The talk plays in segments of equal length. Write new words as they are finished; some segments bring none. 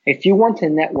If you want to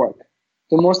network,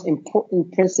 the most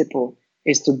important principle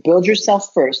is to build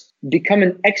yourself first, become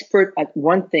an expert at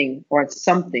one thing or at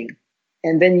something,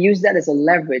 and then use that as a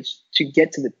leverage to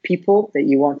get to the people that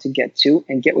you want to get to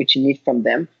and get what you need from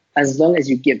them, as long as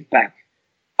you give back.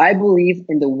 I believe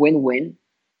in the win-win.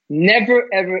 Never,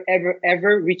 ever, ever,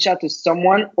 ever reach out to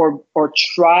someone or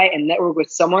try and network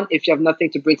with someone if you have nothing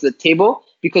to bring to the table,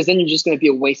 because then you're just going to be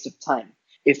a waste of time.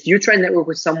 If you try and network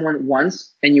with someone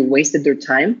once and you wasted their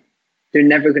time, they're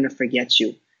never going to forget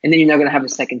you. And then you're not going to have a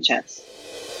second chance.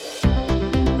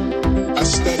 I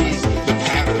study the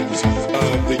patterns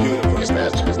of the universe.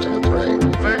 Masters to the brain.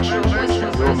 Virtual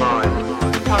your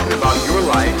mind. Talking about your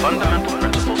life. Fundamental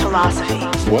principles.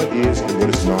 Philosophy. What is and what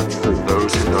is not true.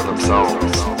 Those who know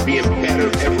themselves. Being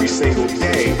better every single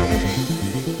day.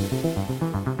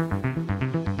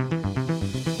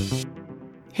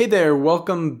 Hey there,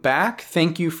 welcome back.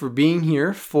 Thank you for being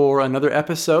here for another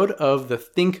episode of the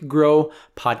Think Grow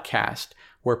podcast,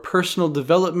 where personal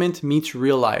development meets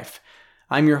real life.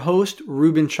 I'm your host,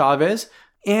 Ruben Chavez,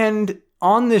 and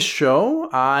on this show,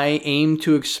 I aim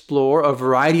to explore a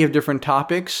variety of different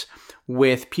topics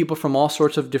with people from all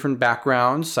sorts of different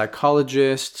backgrounds,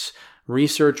 psychologists,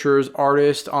 researchers,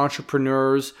 artists,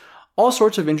 entrepreneurs, all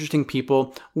sorts of interesting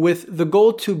people, with the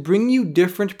goal to bring you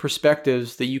different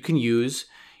perspectives that you can use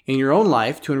in your own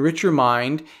life to enrich your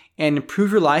mind and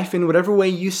improve your life in whatever way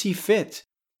you see fit.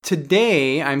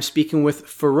 Today, I'm speaking with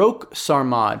Farokh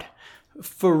Sarmad.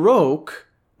 Farokh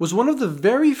was one of the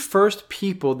very first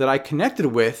people that I connected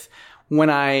with when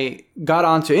I got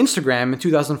onto Instagram in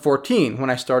 2014,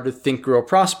 when I started Think, Grow,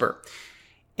 Prosper.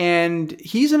 And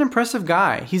he's an impressive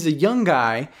guy. He's a young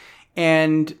guy,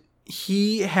 and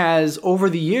he has, over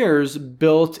the years,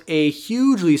 built a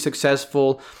hugely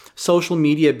successful social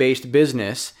media-based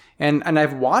business, and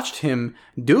I've watched him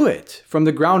do it from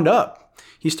the ground up.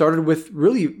 He started with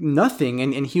really nothing,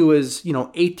 and he was,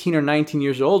 18 or 19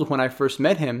 years old when I first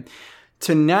met him,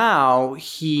 to now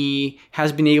he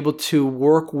has been able to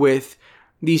work with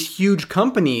these huge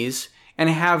companies and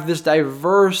have this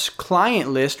diverse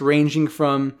client list ranging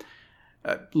from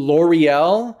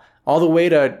L'Oreal all the way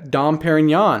to Dom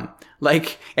Perignon,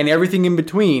 and everything in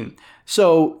between.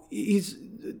 So he's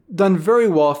done very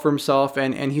well for himself,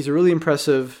 and he's a really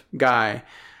impressive guy.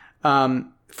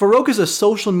 Farokh is a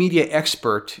social media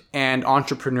expert and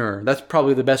entrepreneur. That's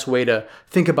probably the best way to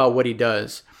think about what he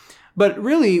does. But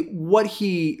really, what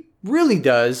he really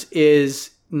does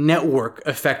is network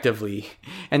effectively.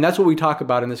 And that's what we talk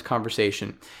about in this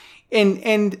conversation.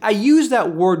 And I use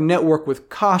that word network with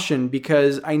caution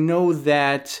because I know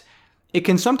that it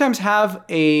can sometimes have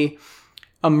a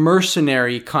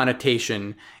mercenary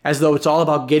connotation, as though it's all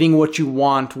about getting what you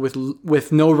want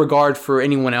with no regard for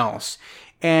anyone else.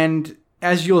 And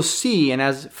as you'll see, and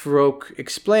as Farokh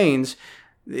explains,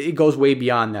 it goes way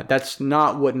beyond that. That's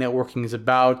not what networking is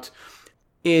about.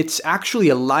 It's actually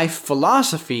a life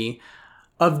philosophy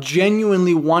of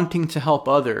genuinely wanting to help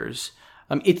others.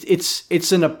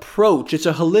 It's an approach. It's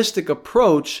a holistic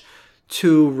approach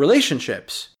to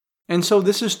relationships. And so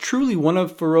this is truly one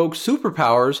of Farokh's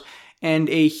superpowers and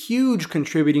a huge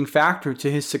contributing factor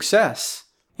to his success.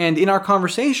 And in our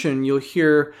conversation, you'll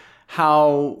hear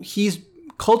how he's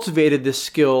cultivated this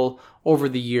skill over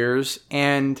the years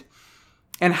and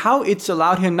how it's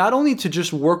allowed him not only to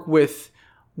just work with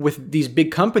these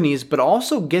big companies, but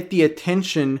also get the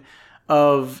attention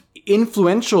of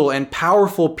influential and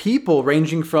powerful people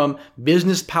ranging from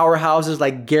business powerhouses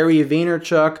like Gary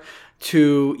Vaynerchuk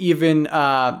to even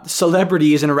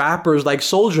celebrities and rappers like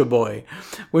Soulja Boy,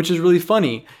 which is really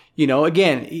funny.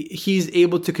 Again, he's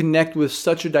able to connect with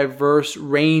such a diverse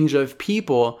range of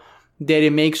people that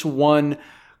it makes one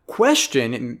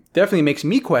question, it definitely makes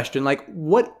me question,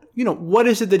 what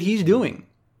is it that he's doing?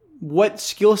 What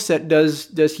skill set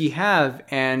does he have,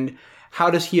 and how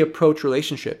does he approach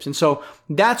relationships? And so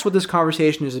that's what this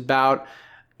conversation is about.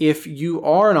 If you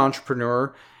are an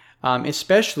entrepreneur,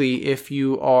 especially if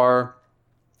you are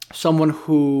someone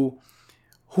who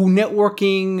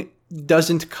networking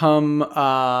doesn't come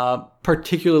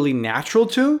particularly natural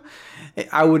to,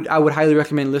 I would highly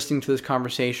recommend listening to this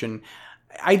conversation.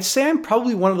 I'd say I'm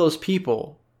probably one of those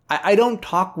people. I don't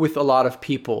talk with a lot of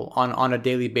people on a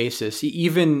daily basis,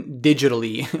 even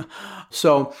digitally.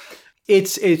 So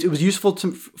it was useful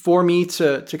for me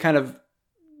to kind of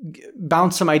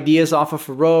bounce some ideas off of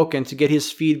Farokh and to get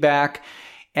his feedback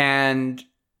and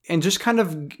just kind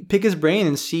of pick his brain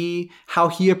and see how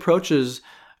he approaches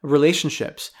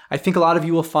relationships. I think a lot of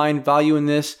you will find value in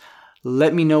this.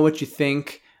 Let me know what you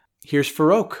think. Here's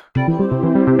Farokh.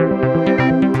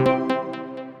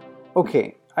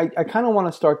 Okay, I kind of want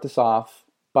to start this off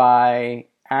by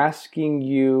asking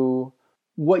you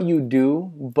what you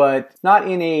do, but not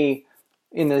in a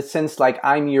sense like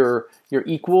I'm your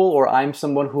equal or I'm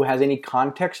someone who has any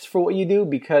context for what you do,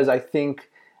 because I think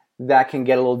that can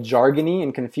get a little jargony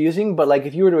and confusing. But like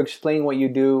if you were to explain what you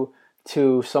do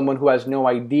to someone who has no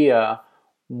idea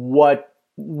what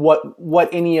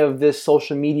any of this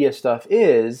social media stuff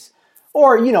is,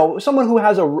 or someone who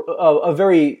has a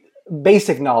very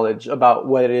basic knowledge about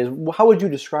what it is, how would you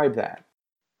describe that?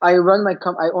 I own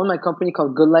my company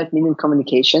called Good Life Media and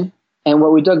Communication. And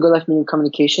what we do at Good Life Media and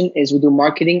Communication is we do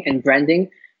marketing and branding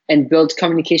and build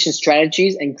communication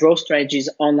strategies and growth strategies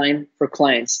online for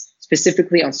clients,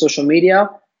 specifically on social media.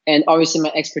 And obviously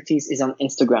my expertise is on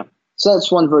Instagram. So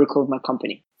that's one vertical of my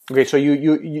company. Okay, so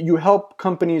you help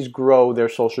companies grow their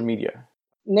social media.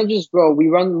 Not just grow, we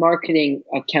run marketing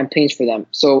campaigns for them.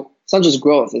 So it's not just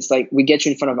growth. It's like we get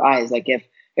you in front of eyes. Like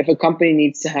if a company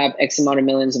needs to have X amount of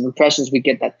millions of impressions, we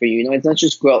get that for you. It's not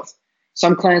just growth.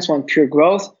 Some clients want pure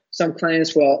growth. Some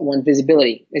clients want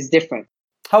visibility. It's different.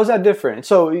 How is that different?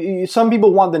 So some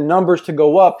people want the numbers to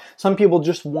go up. Some people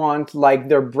just want like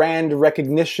their brand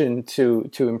recognition to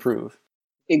improve.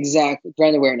 Exactly.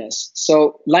 Brand awareness.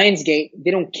 So Lionsgate,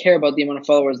 they don't care about the amount of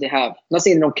followers they have. I'm not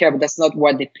saying they don't care, but that's not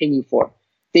what they pay you for.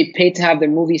 They pay to have their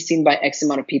movie seen by X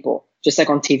amount of people, just like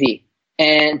on TV.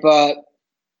 But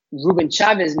Ruben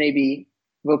Chavez maybe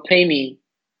will pay me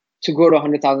to grow to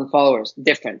 100,000 followers.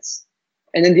 Difference.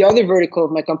 And then the other vertical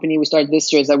of my company we started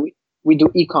this year is that we do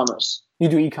e-commerce. You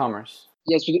do e-commerce?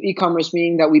 Yes, we do e-commerce,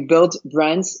 meaning that we build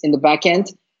brands in the back end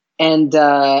and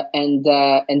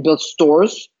build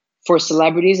stores for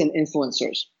celebrities and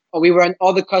influencers. We run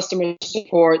all the customer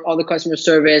support, all the customer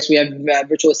service. We have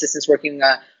virtual assistants working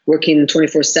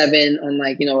 24/7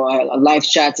 on live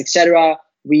chats, etc.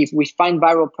 We find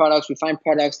viral products. We find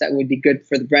products that would be good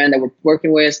for the brand that we're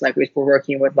working with. Like if we're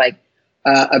working with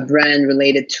a brand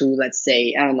related to, let's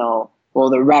say, I don't know,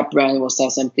 well, the rap brand will sell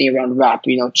something around rap,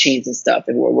 chains and stuff.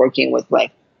 And we're working with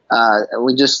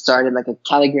we just started like a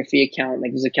calligraphy account.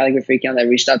 Like there's a calligraphy account that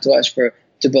reached out to us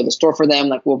to build a store for them.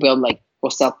 Like we'll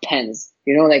sell pens,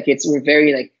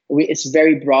 it's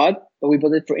very broad, but we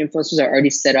build it for influencers that are already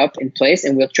set up in place,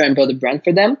 and we'll try and build a brand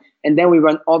for them. And then we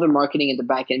run all the marketing in the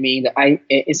back end, meaning the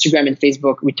Instagram and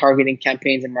Facebook retargeting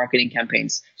campaigns and marketing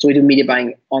campaigns. So we do media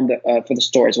buying for the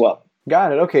store as well.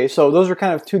 Got it. Okay, so those are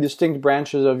kind of two distinct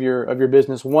branches of your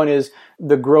business. One is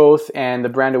the growth and the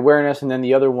brand awareness, and then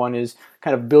the other one is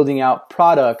kind of building out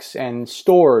products and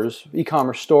stores,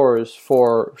 e-commerce stores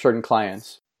for certain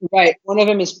clients. Right. One of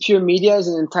them is pure media, is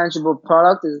an intangible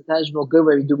product, is an intangible good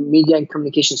where we do media and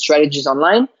communication strategies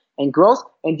online and growth.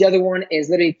 And the other one is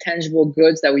literally tangible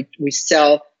goods that we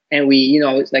sell, and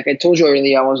like I told you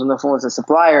earlier, I was on the phone with a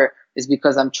supplier, is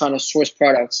because I'm trying to source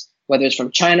products. Whether it's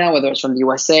from China, whether it's from the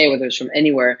USA, whether it's from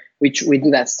anywhere, we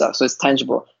do that stuff. So it's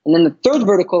tangible. And then the third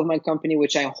vertical of my company,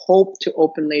 which I hope to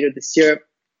open later this year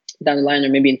down the line, or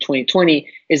maybe in 2020,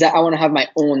 is that I want to have my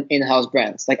own in-house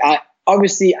brands. Like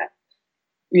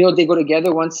they go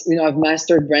together. Once, I've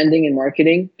mastered branding and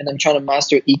marketing, and I'm trying to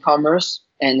master e-commerce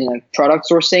and product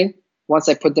sourcing. Once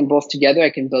I put them both together, I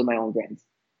can build my own brand.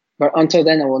 But until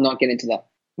then, I will not get into that.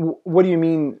 What do you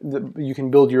mean that you can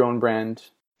build your own brand?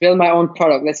 Build my own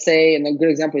product. Let's say, and a good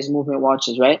example is Movement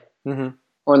watches, right? Mm-hmm.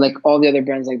 Or like all the other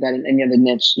brands like that in any other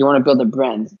niche. You want to build a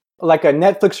brand. Like a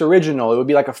Netflix original. It would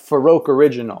be like a Farokh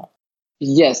original.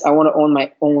 Yes, I want to own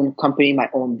my own company, my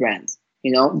own brand.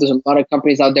 There's a lot of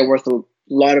companies out there worth a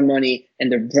lot of money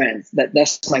and their brands.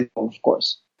 That's my goal, of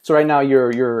course. So right now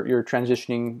you're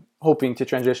hoping to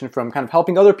transition from kind of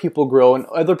helping other people grow and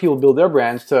other people build their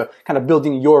brands to kind of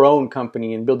building your own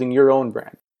company and building your own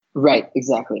brand. Right,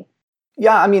 exactly.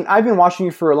 Yeah, I mean, I've been watching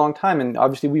you for a long time, and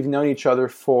obviously we've known each other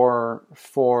for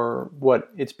what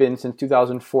it's been since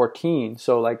 2014,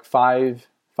 so like five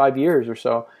years or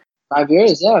so. 5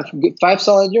 years, yeah, 5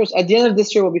 solid years. At the end of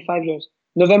this year will be 5 years.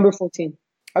 November 14.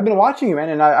 I've been watching you, man,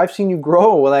 and I've seen you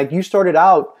grow. Like you started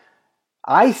out,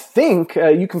 I think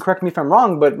you can correct me if I'm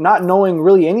wrong, but not knowing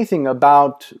really anything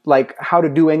about like how to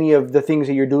do any of the things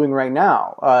that you're doing right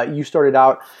now. You started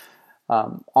out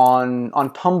on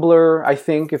Tumblr, I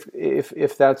think,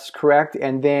 if that's correct,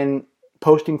 and then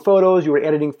posting photos, you were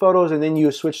editing photos, and then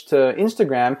you switched to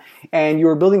Instagram, and you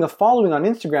were building a following on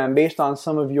Instagram based on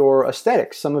some of your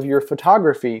aesthetics, some of your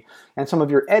photography, and some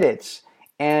of your edits,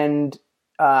 and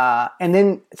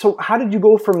then, so how did you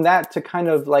go from that to kind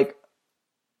of like,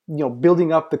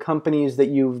 building up the companies that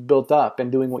you've built up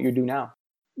and doing what you do now?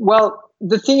 Well,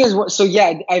 the thing is,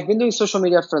 I've been doing social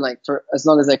media for as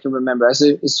long as I can remember.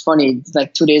 It's funny.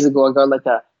 Like 2 days ago, I got like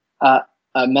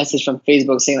a message from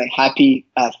Facebook saying like happy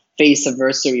face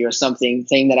anniversary or something,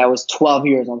 saying that I was 12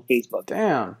 years on Facebook.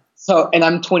 Damn. So, and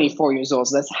I'm 24 years old,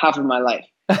 so that's half of my life.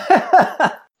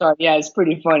 So yeah, it's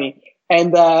pretty funny.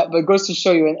 And but it goes to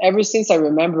show you, and ever since I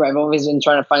remember, I've always been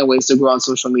trying to find ways to grow on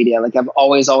social media. Like I've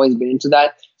always been into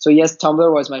that. So yes,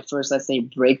 Tumblr was my first, let's say,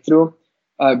 breakthrough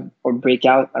or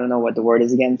breakout. I don't know what the word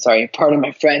is again. Sorry, pardon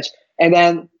my French. And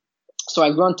then, so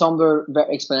I grew on Tumblr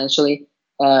very exponentially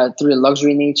through the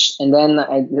luxury niche. And then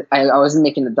I wasn't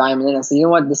making a dime. And then I said, you know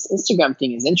what, this Instagram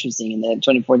thing is interesting. And then at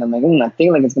 24, I'm like, I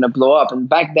think like it's going to blow up. And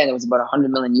back then it was about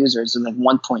 100 million users, so like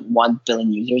 1.1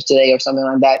 billion users today or something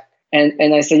like that.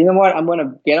 And I said, you know what, I'm going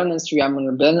to get on Instagram. I'm going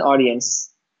to build an audience.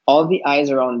 All the eyes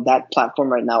are on that platform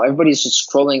right now. Everybody's just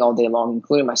scrolling all day long,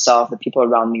 including myself, the people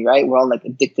around me, right? We're all like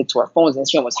addicted to our phones.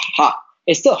 Instagram was hot.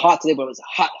 It's still hot today, but it was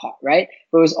hot, right?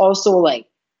 But it was also like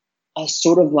a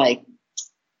sort of like,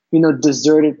 you know,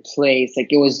 deserted place.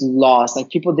 Like it was lost. Like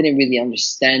people didn't really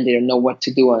understand it or know what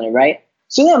to do on it, right?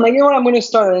 So then I'm like, you know what, I'm going to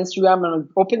start on Instagram. I'm going to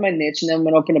open my niche, and then I'm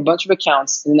going to open a bunch of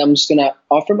accounts, and then I'm just going to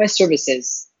offer my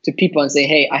services to people and say,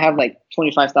 hey, I have like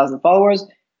 25,000 followers.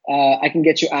 I can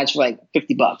get you ads for like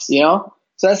 $50, you know?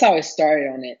 So that's how I started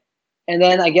on it. And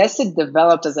then I guess it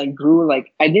developed as I grew.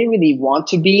 Like I didn't really want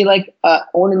to be like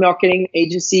own a marketing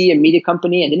agency, a media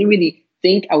company. I didn't really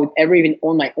think I would ever even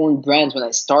own my own brands when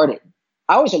I started.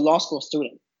 I was a law school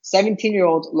student,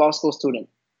 17-year-old law school student.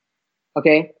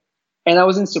 Okay. And I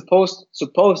wasn't supposed to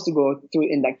go through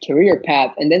in that career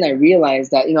path. And then I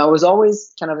realized that, you know, I was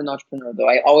always kind of an entrepreneur though.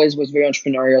 I always was very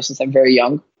entrepreneurial since I'm very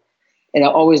young. And I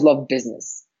always loved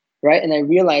business. Right. And I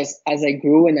realized as I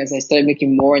grew and as I started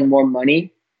making more and more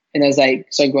money, and as I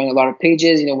started growing a lot of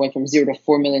pages, you know, went from 0 to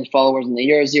 4 million followers in a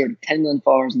year, 0 to 10 million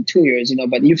followers in 2 years, you know,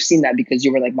 but you've seen that because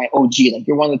you were like my OG. Like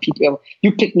you're one of the people,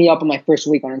 you picked me up on my first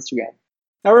week on Instagram.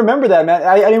 I remember that, man.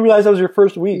 I didn't realize that was your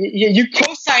first week. You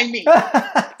co-signed me.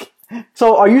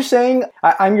 So are you saying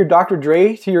I'm your Dr.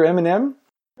 Dre to your Eminem?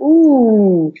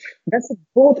 Ooh, that's a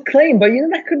bold claim, but you know,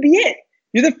 that could be it.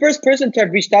 You're the first person to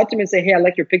have reached out to me and say, hey, I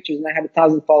like your pictures, and I have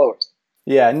 1,000 followers.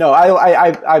 Yeah, no,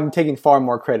 I'm taking far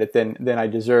more credit than I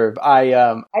deserve.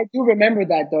 I do remember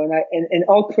that though, and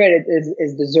all credit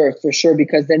is deserved for sure,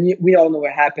 because then we all know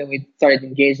what happened. We started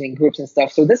engaging in groups and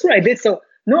stuff. So that's what I did. So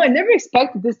no, I never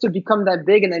expected this to become that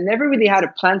big, and I never really had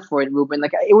a plan for it, Ruben.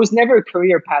 Like it was never a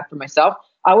career path for myself.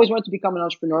 I always wanted to become an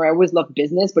entrepreneur. I always loved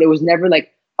business, but it was never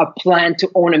like a plan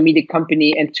to own a media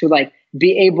company and to like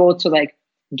be able to like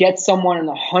get someone in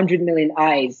 100 million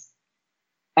eyes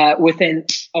within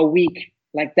a week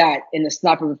like that in the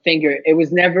snap of a finger. It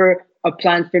was never a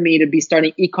plan for me to be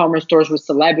starting e-commerce stores with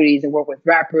celebrities and work with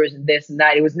rappers and this and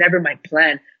that. It was never my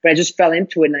plan, but I just fell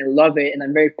into it and I love it. And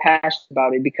I'm very passionate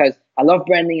about it because I love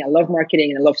branding, I love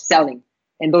marketing, and I love selling.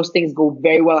 And those things go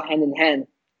very well hand in hand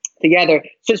together.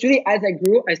 So it's really, as I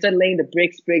grew, I started laying the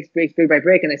bricks, brick by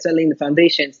brick, and I started laying the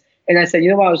foundations. And I said, you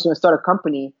know what, I was going to start a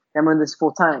company and I'm doing this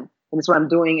full time. And that's what I'm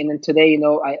doing. And then today, you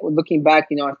know, looking back,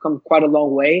 you know, I've come quite a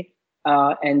long way.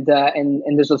 And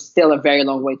there's still a very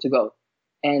long way to go.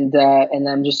 And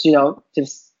I'm just, you know,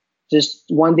 just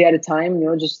one day at a time, you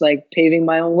know, just like paving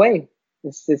my own way.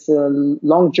 It's a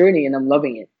long journey, and I'm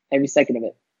loving it, every second of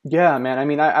it. Yeah, man. I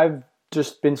mean, I've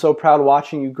just been so proud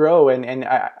watching you grow, and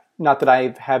not that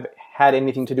I have had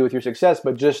anything to do with your success,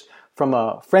 but just from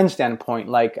a friend standpoint,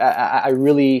 like I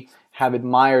really have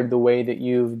admired the way that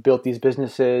you've built these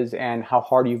businesses and how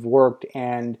hard you've worked.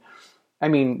 And I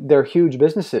mean, they're huge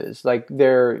businesses. Like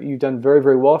you've done very,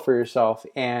 very well for yourself.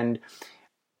 And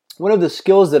one of the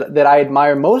skills that I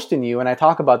admire most in you, and I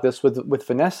talk about this with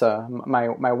Vanessa,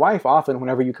 my wife, often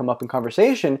whenever you come up in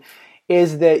conversation,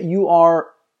 is that you are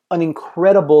an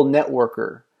incredible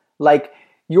networker. Like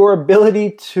your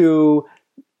ability to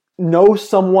know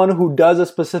someone who does a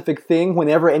specific thing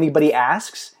whenever anybody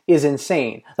asks is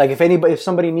insane. Like if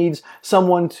somebody needs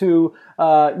someone to,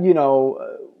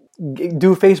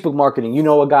 do Facebook marketing, you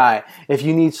know a guy. If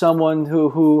you need someone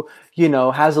who you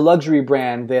know has a luxury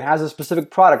brand that has a specific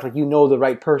product, like you know the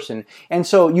right person. And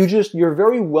so you're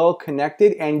very well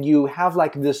connected, and you have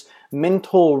like this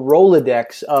mental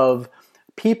Rolodex of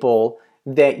people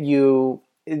that you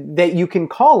can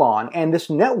call on, and this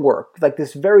network, like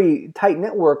this very tight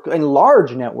network and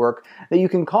large network that you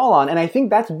can call on. And I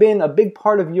think that's been a big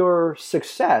part of your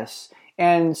success.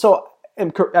 And so,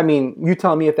 I mean, you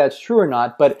tell me if that's true or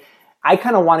not, but I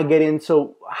kind of want to get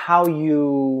into how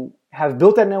you have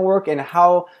built that network and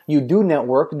how you do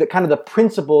network, the kind of the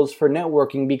principles for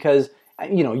networking, because,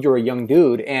 you know, you're a young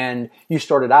dude and you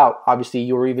started out, obviously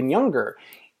you were even younger,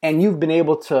 and you've been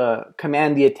able to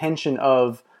command the attention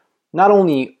of not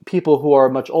only people who are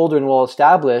much older and well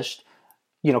established,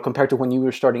 you know, compared to when you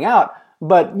were starting out,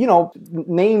 but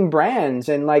name brands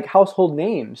and like household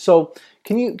names. So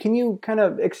can you kind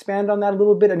of expand on that a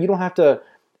little bit? And you don't have to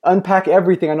unpack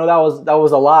everything. I know that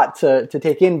was a lot to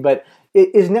take in, but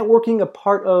is networking a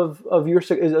part of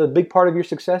is a big part of your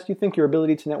success? Do you think, your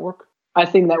ability to network? I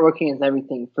think networking is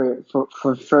everything for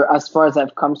as far as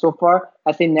I've come so far.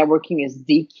 I think networking is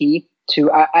the key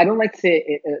to, I don't like to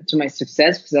say to my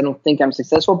success, because I don't think I'm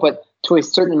successful, but to a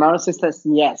certain amount of success,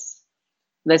 yes.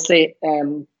 Let's say,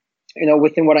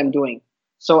 within what I'm doing.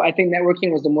 So I think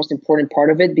networking was the most important part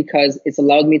of it, because it's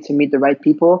allowed me to meet the right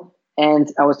people.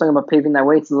 And I was talking about paving that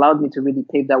way. It's allowed me to really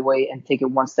pave that way and take it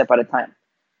one step at a time.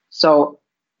 So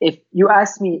if you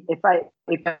ask me, if I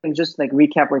can just like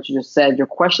recap what you just said, your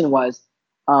question was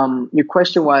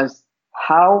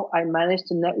how I managed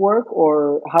to network,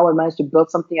 or how I managed to build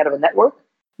something out of a network.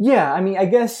 Yeah, I mean, I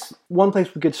guess one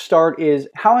place we could start is,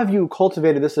 how have you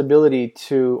cultivated this ability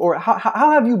to, or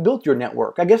how have you built your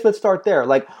network? I guess let's start there.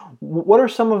 Like, what are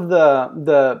some of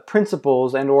the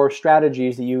principles and or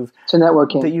strategies that you've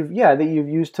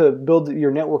used to build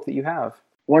your network that you have?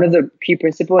 One of the key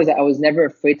principles is that I was never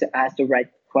afraid to ask the right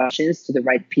questions to the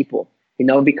right people,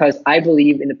 because I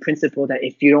believe in the principle that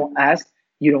if you don't ask,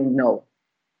 you don't know.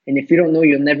 And if you don't know,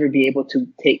 you'll never be able to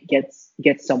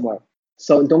get somewhere.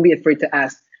 So don't be afraid to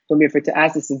ask. Don't be afraid to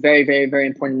ask. This is a very, very, very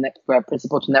important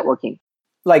principle to networking.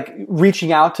 Like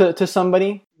reaching out to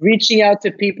somebody? Reaching out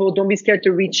to people. Don't be scared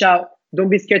to reach out. Don't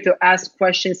be scared to ask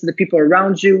questions to the people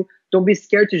around you. Don't be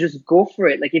scared to just go for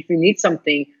it. Like if you need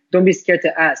something, don't be scared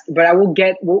to ask. But I will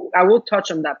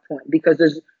touch on that point,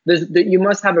 because you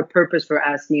must have a purpose for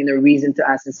asking and a reason to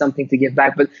ask and something to give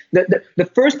back. But the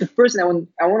first I want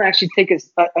to actually take a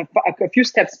few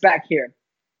steps back here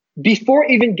before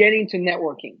even getting to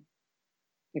networking.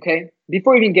 Okay,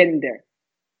 before even getting there,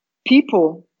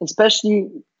 people, especially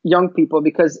young people,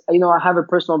 because I have a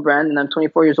personal brand and I'm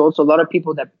 24 years old, so a lot of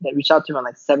people that reach out to me are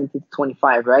like 17 to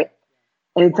 25, right?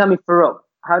 And they tell me, Farokh,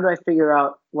 how do I figure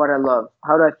out what I love?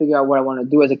 How do I figure out what I want to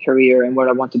do as a career and what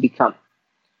I want to become?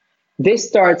 This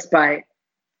starts by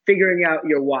figuring out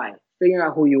your why, figuring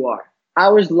out who you are. I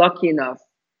was lucky enough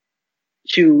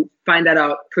to find that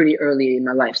out pretty early in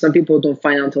my life. Some people don't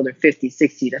find out until they're 50,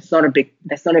 60. That's not a big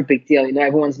deal.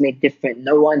 Everyone's made different.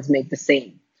 No one's made the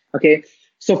same. Okay.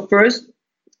 So first,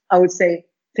 I would say,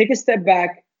 take a step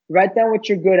back, write down what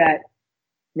you're good at,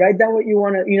 write down what you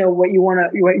want to, what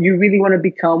you really want to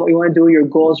become, what you want to do, your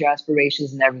goals, your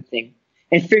aspirations, and everything,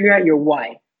 and figure out your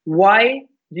why. Why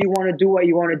do you want to do what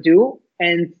you want to do,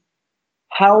 and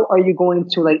how are you going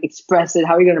to express it?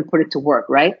 How are you going to put it to work,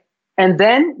 right? And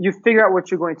then you figure out what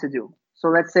you're going to do. So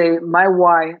let's say my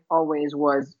why always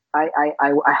was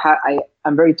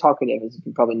I'm very talkative, as you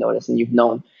can probably notice and you've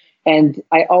known. And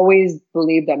I always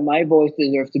believed that my voice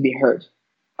deserved to be heard.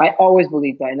 I always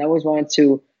believed that, and I always wanted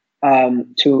to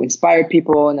inspire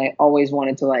people, and I always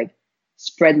wanted to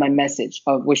spread my message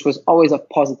which was always of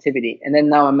positivity. And then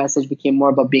now my message became more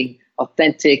about being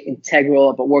authentic, integral,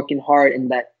 about working hard, and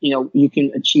that you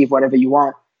can achieve whatever you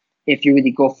want if you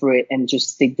really go for it and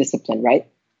just stay disciplined, right?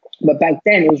 But back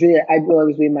then, it was really, I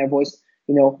always believe my voice,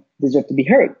 deserved to be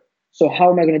heard. So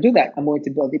how am I going to do that? I'm going to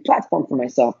build a platform for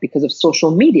myself because of social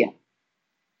media.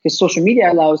 Because social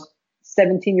media allows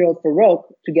 17-year-old Farokh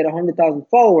to get 100,000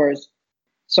 followers.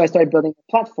 So I started building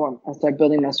a platform. I started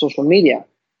building my social media.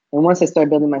 And once I started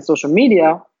building my social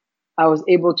media, I was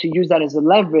able to use that as a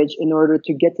leverage in order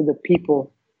to get to the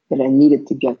people that I needed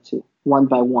to get to one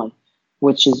by one,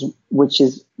 which is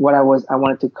what I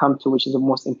wanted to come to, which is the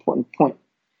most important point.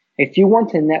 If you want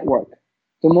to network,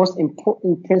 the most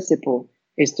important principle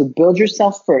is to build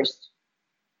yourself first,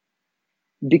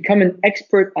 become an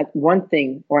expert at one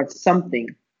thing or at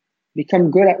something, become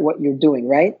good at what you're doing,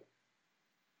 right?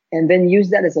 And then use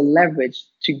that as a leverage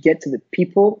to get to the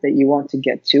people that you want to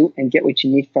get to and get what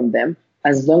you need from them,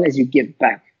 as long as you give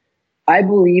back. I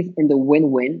believe in the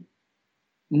win-win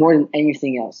more than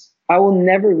anything else. I will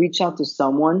never reach out to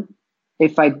someone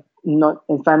if I'm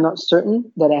not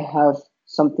certain that I have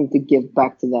something to give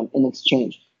back to them in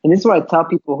exchange. And this is what I tell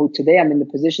people who today I'm in the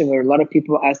position where a lot of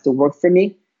people ask to work for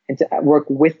me and to work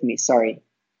with me,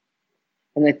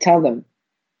 And I tell them,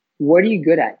 what are you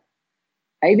good at?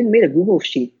 I even made a Google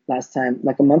sheet last time,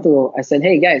 like a month ago. I said,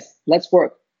 hey guys, let's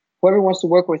work. Whoever wants to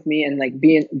work with me and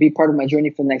be part of my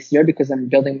journey for the next year, because I'm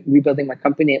rebuilding my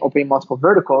company and opening multiple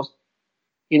verticals,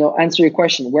 answer your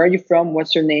question. Where are you from?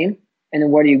 What's your name? And then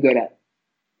what are you good at?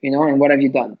 And what have you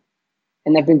done?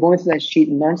 And I've been going through that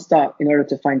sheet nonstop in order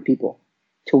to find people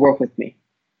to work with me,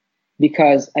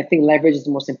 because I think leverage is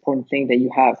the most important thing that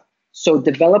you have. So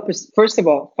first of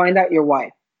all, find out your why.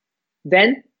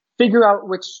 Then figure out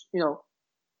which,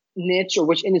 niche or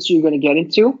which industry you're going to get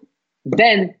into.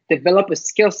 then develop a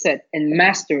skill set and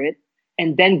master it,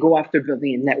 and then go after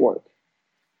building a network.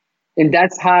 And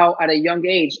that's how, at a young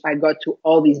age, I got to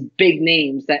all these big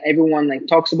names that everyone like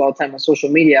talks about all the time on social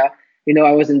media. You know,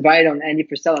 I was invited on Andy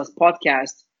Frisella's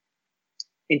podcast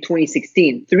in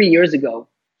 2016, 3 years ago.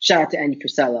 Shout out to Andy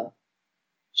Frisella.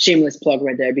 Shameless plug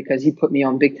right there, because he put me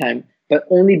on big time, but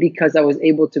only because I was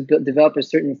able to develop a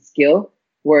certain skill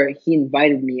where he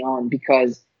invited me on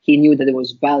because he knew that there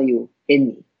was value in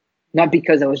me, not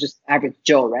because I was just average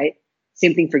Joe, right?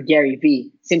 Same thing for Gary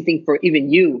Vee. Same thing for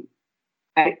even you.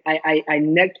 I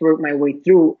networked my way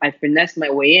through. I finessed my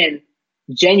way in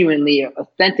genuinely,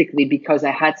 authentically, because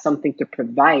I had something to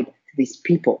provide to these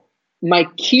people. My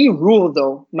key rule,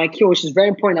 though, which is very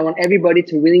important, I want everybody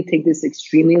to really take this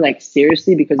extremely like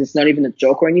seriously, because it's not even a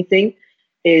joke or anything,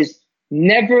 is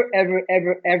never, ever,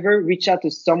 ever, ever reach out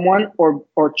to someone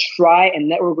or try and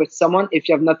network with someone if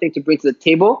you have nothing to bring to the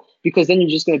table, because then you're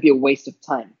just going to be a waste of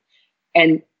time.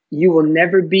 And you will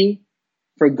never be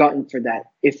forgotten for that.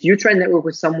 If you try and network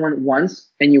with someone once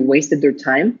and you wasted their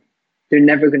time, they're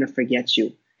never going to forget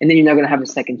you. And then you're not going to have a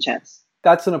second chance.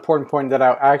 That's an important point that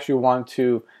I actually want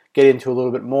to get into a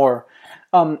little bit more.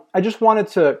 I just wanted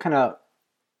to kind of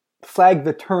flag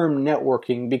the term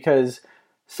networking, because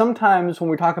sometimes when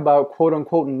we talk about quote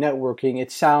unquote networking,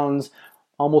 it sounds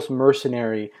almost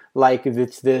mercenary, like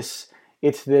it's this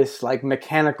like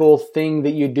mechanical thing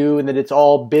that you do and that it's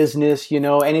all business, you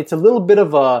know, and it's a little bit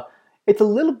of a,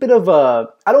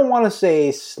 I don't want to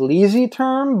say sleazy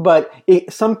term, but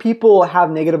some people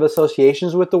have negative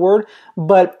associations with the word.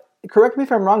 But correct me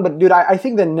if I'm wrong, but dude, I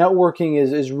think that networking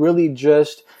is really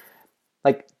just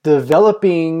like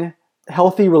developing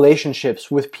healthy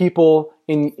relationships with people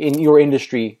in your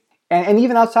industry and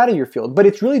even outside of your field. But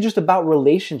it's really just about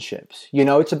relationships, you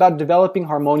know, it's about developing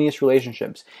harmonious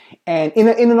relationships, and in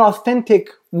an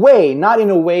authentic way, not in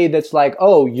a way that's like,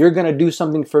 oh, you're going to do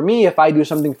something for me if I do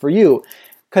something for you,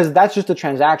 because that's just a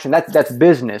transaction. That's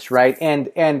business, right?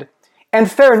 And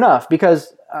fair enough,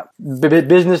 because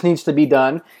business needs to be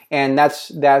done, and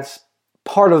that's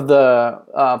part of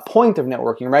the point of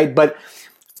networking, right? But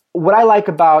what I like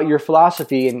about your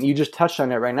philosophy, and you just touched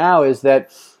on it right now, is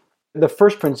that the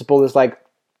first principle is like,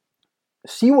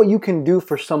 see what you can do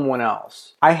for someone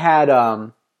else. I had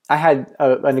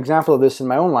an example of this in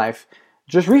my own life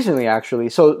just recently, actually.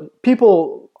 So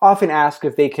people often ask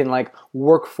if they can like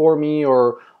work for me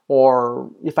or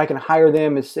if I can hire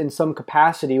them in some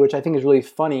capacity, which I think is really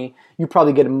funny. You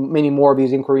probably get many more of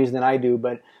these inquiries than I do,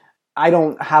 but I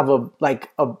don't have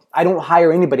I don't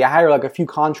hire anybody. I hire like a few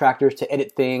contractors to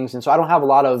edit things, and so I don't have a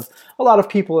lot of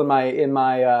people in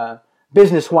my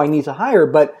business who I need to hire.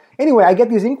 But anyway, I get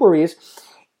these inquiries,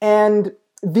 and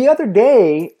the other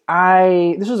day,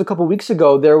 this was a couple weeks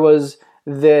ago, there was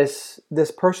this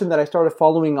person that I started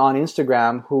following on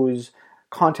Instagram whose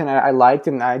content I liked,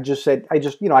 and I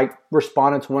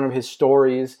responded to one of his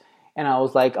stories, and I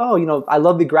was like, oh, you know, I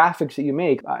love the graphics that you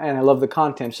make, and I love the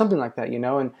content, something like that, you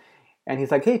know, and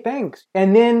he's like, hey, thanks.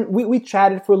 And then we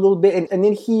chatted for a little bit, and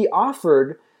then he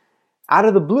offered, out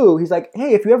of the blue, he's like,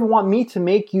 hey, if you ever want me to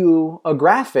make you a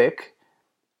graphic,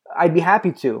 I'd be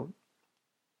happy to.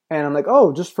 And I'm like,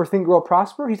 oh, just for Think, Grow,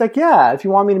 Prosper? He's like, yeah, if you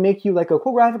want me to make you like a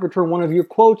quote graphic or turn one of your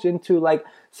quotes into like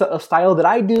a style that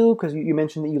I do, because you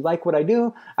mentioned that you like what I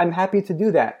do, I'm happy to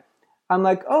do that. I'm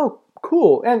like, oh,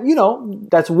 cool. And, you know,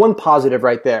 that's one positive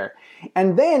right there.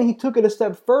 And then he took it a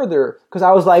step further, because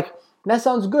I was like, that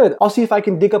sounds good. I'll see if I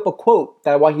can dig up a quote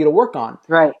that I want you to work on.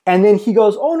 Right. And then he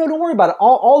goes, oh, no, don't worry about it.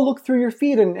 I'll look through your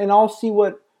feed and I'll see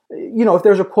what, you know, if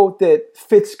there's a quote that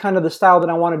fits kind of the style that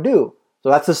I want to do. So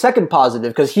that's the second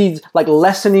positive, because he's like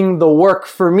lessening the work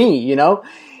for me, you know?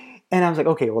 And I was like,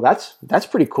 okay, well, that's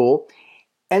pretty cool.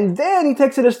 And then he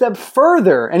takes it a step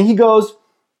further and he goes,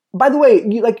 by the way,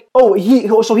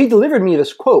 so he delivered me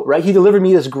this quote, right? He delivered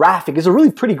me this graphic. It's a really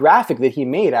pretty graphic that he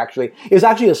made, actually. It was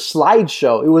actually a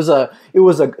slideshow. It was a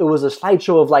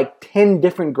slideshow of like 10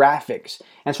 different graphics.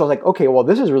 And so I was like, okay, well,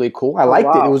 this is really cool. I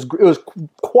liked it. It was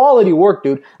quality work,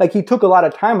 dude. Like, he took a lot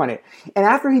of time on it. And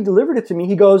after he delivered it to me,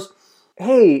 he goes,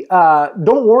 hey,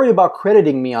 don't worry about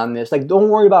crediting me on this. Like, don't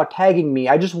worry about tagging me.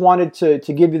 I just wanted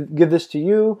to give this to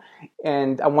you,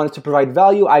 and I wanted to provide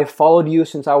value. I've followed you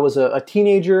since I was a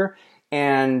teenager,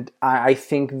 and I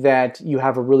think that you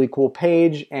have a really cool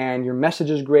page, and your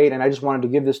message is great, and I just wanted to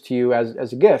give this to you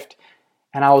as a gift.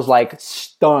 And I was like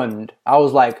stunned. I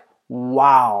was like,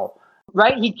 wow.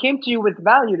 Right? He came to you with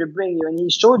value to bring you, and he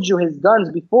showed you his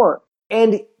guns before.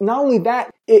 And not only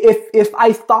that, if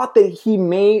I thought that he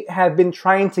may have been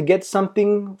trying to get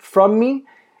something from me,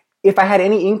 if I had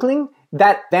any inkling,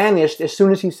 that vanished as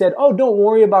soon as he said, oh, don't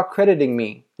worry about crediting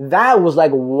me. That was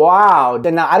like, wow.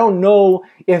 And now I don't know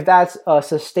if that's a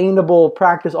sustainable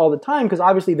practice all the time, because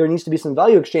obviously there needs to be some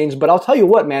value exchange. But I'll tell you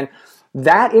what, man,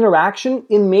 that interaction,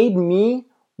 it made me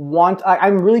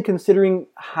I'm really considering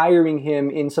hiring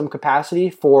him in some capacity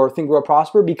for Think, Grow,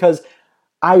 Prosper, because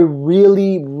I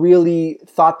really, really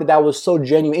thought that was so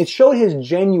genuine. It showed his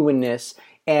genuineness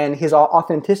and his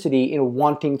authenticity in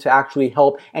wanting to actually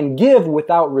help and give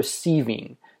without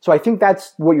receiving. So I think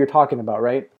that's what you're talking about,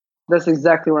 right? That's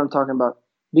exactly what I'm talking about.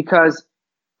 Because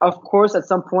of course, at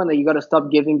some point, like, you got to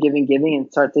stop giving,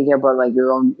 and start thinking about like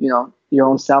your own, your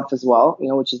own self as well,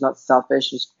 which is not selfish,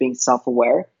 just being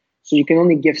self-aware. So you can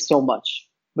only give so much,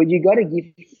 but you got to give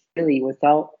freely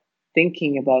without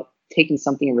thinking about taking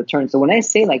something in return. So when I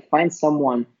say like find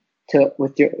someone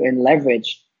and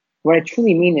leverage, what I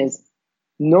truly mean is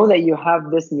know that you have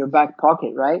this in your back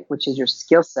pocket, right? Which is your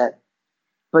skill set,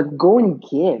 but go and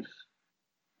give,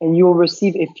 and you'll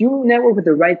receive. If you network with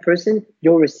the right person,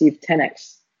 you'll receive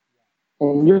 10x,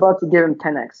 and you're about to give him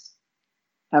 10x.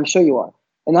 I'm sure you are.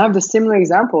 And I have the similar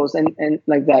examples and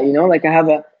like that, like I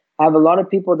have a lot of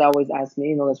people that always ask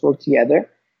me, let's work together.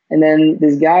 And then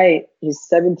this guy, he's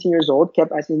 17 years old,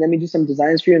 kept asking, let me do some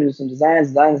designs for you, and do some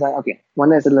designs. Okay. One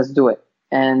day I said, let's do it.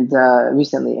 And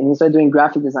recently, and he started doing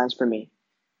graphic designs for me,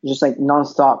 just like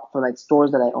nonstop for like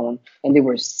stores that I own. And they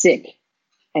were sick.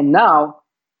 And now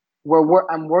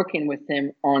I'm working with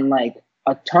him on like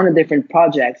a ton of different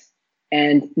projects.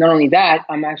 And not only that,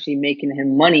 I'm actually making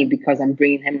him money because I'm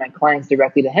bringing him my clients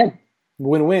directly to him.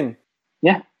 Win-win.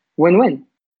 Yeah. Win-win.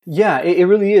 Yeah, it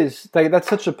really is. Like, that's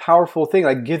such a powerful thing,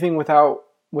 like giving without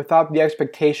the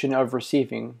expectation of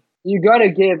receiving. You gotta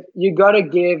give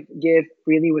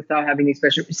freely without having the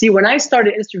expectation. See, when I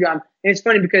started Instagram, it's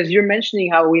funny because you're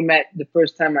mentioning how we met the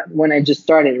first time when I just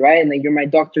started, right? And like you're my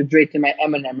Dr. Dre to my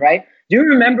Eminem, right? Do you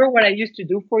remember what I used to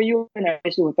do for you? And I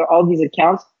actually with all these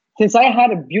accounts, since I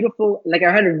had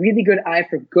I had a really good eye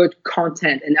for good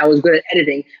content and I was good at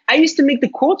editing, I used to make the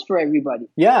quotes for everybody.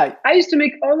 Yeah. I used to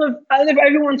make all of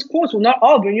everyone's quotes. Well, not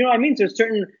all, but you know what I mean, to a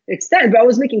certain extent. But I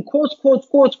was making quotes,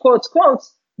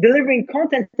 delivering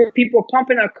content for people,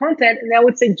 pumping out content. And I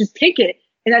would say, just take it.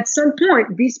 And at some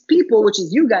point, these people, which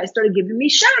is you guys, started giving me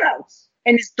shout outs.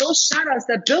 And it's those shout outs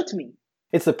that built me.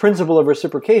 It's the principle of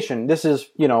reciprocation. This is,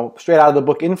 straight out of the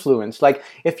book Influence. Like,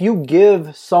 if you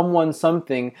give someone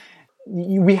something,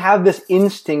 we have this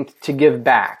instinct to give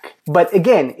back. But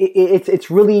again, it's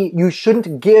really, you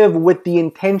shouldn't give with the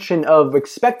intention of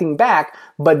expecting back,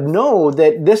 but know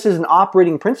that this is an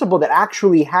operating principle that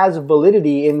actually has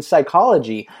validity in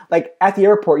psychology. Like at the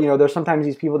airport, there's sometimes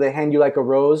these people that hand you like a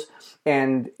rose,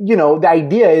 and, the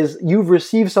idea is you've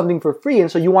received something for free, and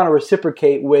so you want to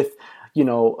reciprocate with,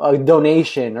 a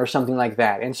donation or something like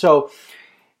that. And so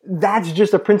that's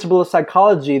just a principle of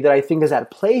psychology that I think is at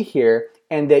play here,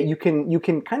 and that you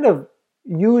can kind of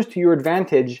use to your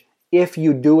advantage if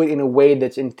you do it in a way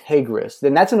that's integrous.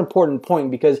 Then that's an important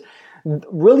point, because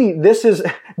really this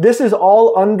is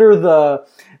all under the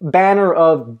banner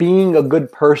of being a good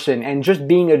person and just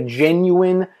being a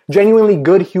genuinely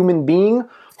good human being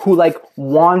who like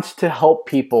wants to help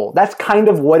people. That's kind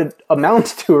of what it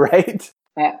amounts to, right?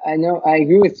 I know. I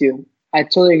agree with you. I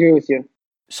totally agree with you.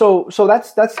 So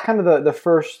that's kind of the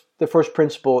first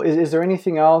principle. Is there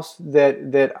anything else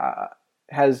that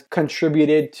has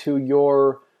contributed to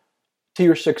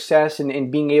your success in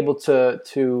being able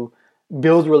to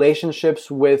build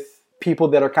relationships with people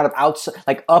that are kind of outside,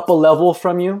 like up a level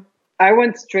from you? I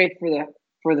went straight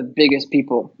for the biggest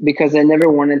people because I never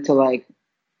wanted to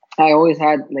I always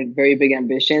had like very big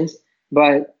ambitions,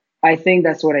 but I think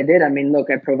that's what I did. I mean,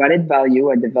 look, I provided value.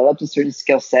 I developed a certain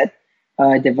skill set.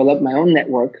 I developed my own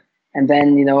network. And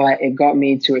then, it got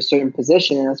me to a certain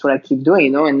position, and that's what I keep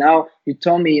doing, And now you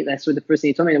told me, that's what the first thing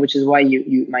you told me, which is why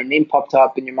my name popped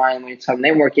up in your mind when you talk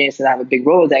networking and said I have a big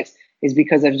Rolodex, is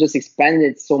because I've just expanded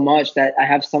it so much that I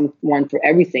have someone for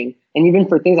everything. And even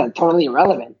for things that are totally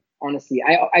irrelevant, honestly.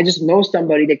 I just know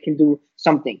somebody that can do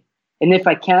something. And if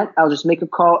I can't, I'll just make a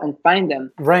call and find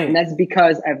them. Right. And that's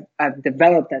because I've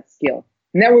developed that skill.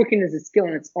 Networking is a skill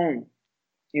on its own,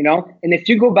 And if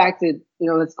you go back to,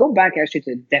 let's go back actually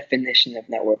to the definition of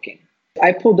networking.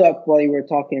 I pulled up while you were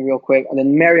talking real quick on the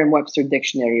Merriam-Webster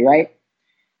dictionary, right?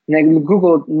 And I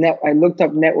looked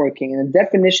up networking, and the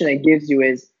definition it gives you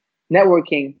is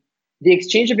networking, the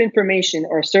exchange of information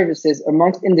or services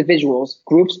amongst individuals,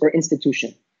 groups, or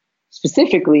institutions.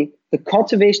 Specifically, the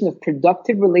cultivation of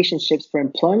productive relationships for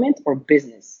employment or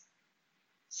business.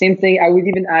 Same thing, I would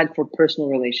even add for personal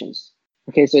relations.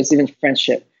 Okay, so it's even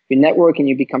friendship. You network and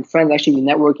you become friends. Actually, you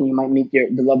network and you might meet the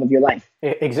love of your life.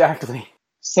 Exactly.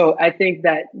 So I think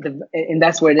that and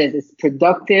that's what it is. It's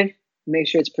productive. Make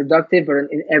sure it's productive,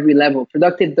 but in every level.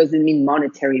 Productive doesn't mean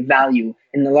monetary value,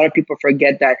 and a lot of people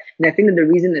forget that. And I think that the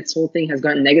reason this whole thing has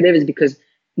gotten negative is because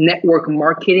network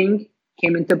marketing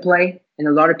came into play, and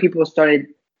a lot of people started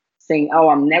saying, "Oh,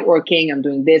 I'm networking. I'm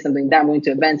doing this. I'm doing that. I'm going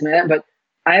to events and that." But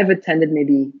I've attended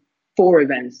maybe 4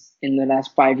 events in the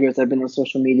last 5 years. I've been on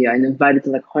social media and invited to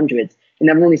like hundreds,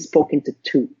 and I've only spoken to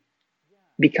 2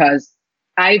 because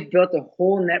I built a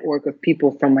whole network of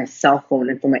people from my cell phone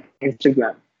and from my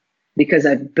Instagram, because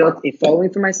I built a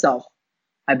following for myself.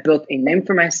 I built a name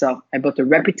for myself. I built a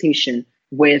reputation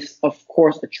with, of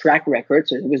course, a track record.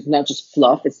 So it was not just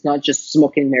fluff. It's not just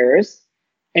smoke and mirrors.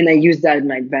 And I used that in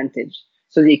my advantage.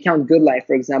 So the account Good Life,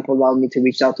 for example, allowed me to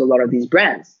reach out to a lot of these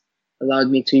brands, allowed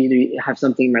me to either have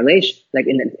something in relation, like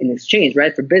in exchange,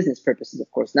 right? For business purposes, of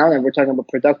course. Now that we're talking about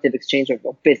productive exchange of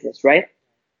business, right?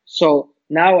 So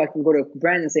now I can go to a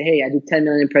brand and say, hey, I do 10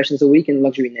 million impressions a week in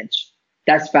luxury niche.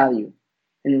 That's value.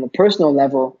 And on the personal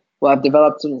level, well, I've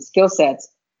developed certain skill sets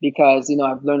because,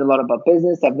 I've learned a lot about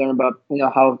business. I've learned about,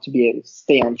 how to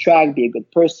stay on track, be a good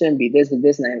person, be this and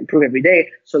this, and I improve every day.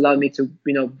 So it allowed me to,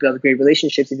 build great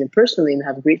relationships even personally and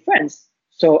have great friends.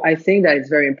 So I think that it's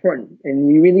very important.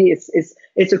 And you really,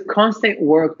 it's a constant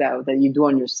work that you do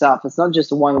on yourself. It's not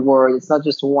just one word. It's not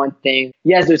just one thing.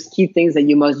 Yes, there's key things that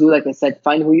you must do. Like I said,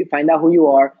 find out who you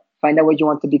are, find out what you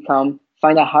want to become,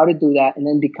 find out how to do that, and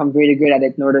then become really good at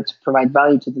it in order to provide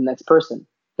value to the next person.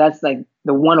 That's like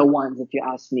the 101s, if you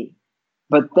ask me.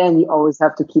 But then you always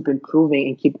have to keep improving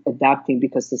and keep adapting,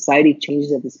 because society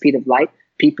changes at the speed of light.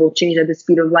 People change at the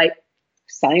speed of light.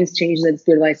 Science changes at the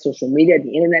speed of light. Social media,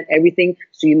 the internet, everything.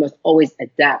 So you must always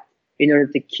adapt in order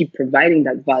to keep providing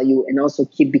that value and also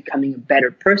keep becoming a better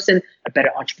person, a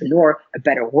better entrepreneur, a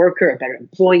better worker, a better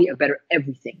employee, a better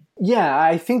everything. Yeah,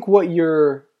 I think what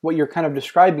you're kind of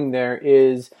describing there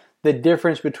is the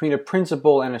difference between a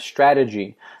principle and a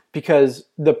strategy. Because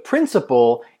the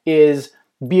principle is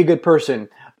be a good person,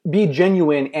 be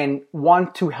genuine, and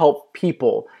want to help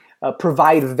people,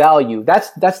 provide value.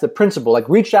 That's the principle. Like,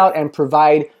 reach out and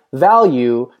provide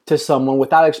value to someone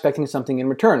without expecting something in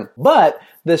return. But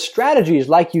the strategies,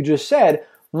 like you just said,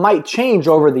 might change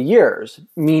over the years.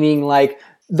 Meaning, like,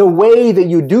 the way that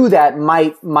you do that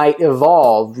might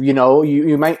evolve.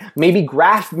 You might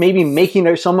maybe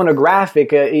making someone a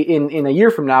graphic in a year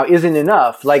from now isn't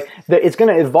enough. Like, it's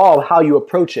going to evolve how you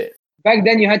approach it. Back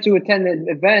then you had to attend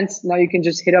the events. Now you can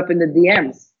just hit up in the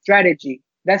DMs. Strategy.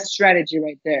 That's strategy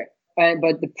right there.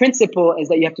 But the principle is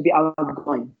that you have to be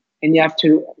outgoing, and you have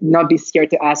to not be scared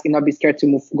to ask and not be scared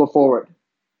to go forward.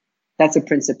 That's a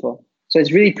principle. So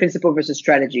it's really principle versus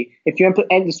strategy. If you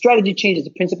and the strategy changes, the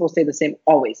principles stay the same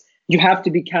always. You have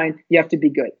to be kind. You have to be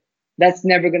good. That's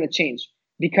never going to change,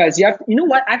 because you have to, you know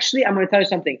what? Actually, I'm going to tell you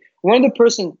something.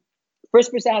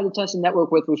 First person I had the chance to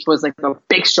network with, which was like a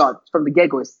big shot from the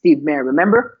get-go, is Steve Mayer.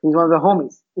 Remember? He's one of the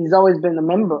homies. He's always been a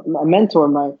mentor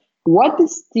of mine. What did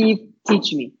Steve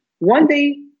teach me? One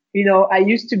day, I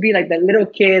used to be like that little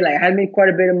kid. Like, I had made quite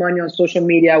a bit of money on social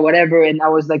media, whatever. And I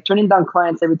was like turning down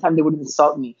clients every time they would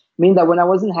insult me. Meaning that when I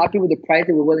wasn't happy with the price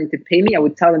they were willing to pay me, I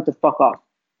would tell them to fuck off.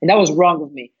 And that was wrong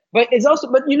with me. But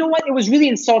you know what? It was really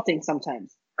insulting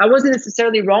sometimes. I wasn't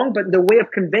necessarily wrong, but the way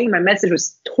of conveying my message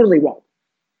was totally wrong.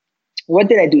 What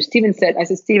did I do? I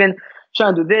said, Steven,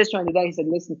 trying to do this, trying to do that. He said,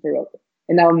 listen, Farokh.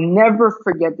 And I'll never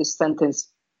forget this sentence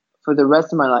for the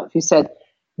rest of my life. He said,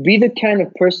 be the kind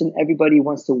of person everybody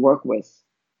wants to work with.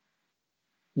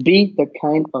 Be the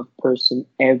kind of person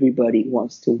everybody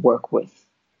wants to work with.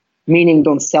 Meaning,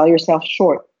 don't sell yourself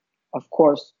short, of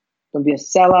course. Don't be a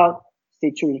sellout.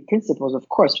 Stay true to your principles, of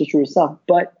course. Stay true to yourself.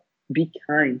 But be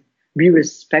kind. Be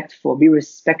respectful. Be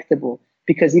respectable.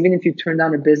 Because even if you turn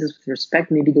down a business with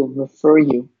respect, maybe they'll refer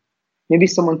you. Maybe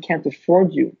someone can't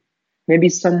afford you. Maybe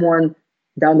someone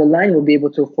down the line will be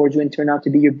able to afford you and turn out to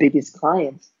be your biggest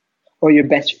client or your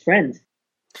best friend.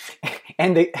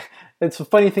 And it's a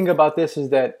funny thing about this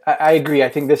is that I agree. I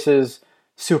think this is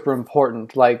super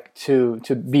important. Like, to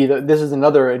be this is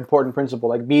another important principle.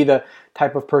 Like, be the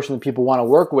type of person that people want to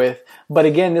work with. But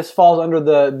again, this falls under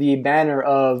the banner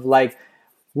of like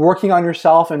working on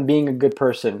yourself and being a good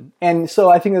person. And so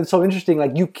I think that's so interesting.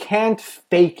 Like, you can't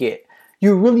fake it.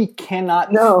 You really cannot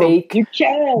fake you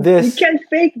can't. this. You can't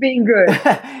fake being good.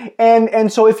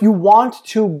 and so if you want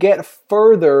to get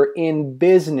further in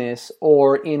business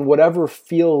or in whatever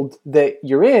field that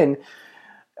you're in,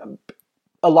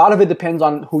 a lot of it depends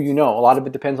on who you know. A lot of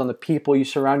it depends on the people you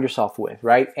surround yourself with,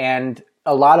 right? And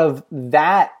a lot of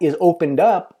that is opened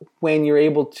up when you're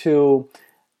able to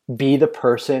be the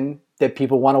person that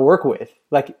people want to work with.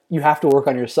 Like, you have to work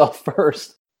on yourself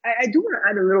first. I do want to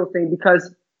add a little thing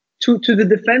because to the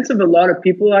defense of a lot of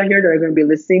people out here that are going to be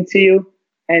listening to you,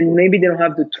 and maybe they don't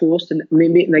have the tools to,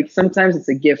 maybe like sometimes it's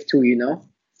a gift too, you know.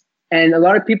 And a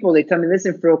lot of people, they tell me,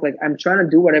 listen, Farokh, like I'm trying to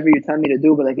do whatever you tell me to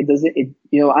do, but like it doesn't,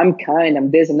 I'm kind,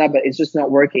 I'm this and that, but it's just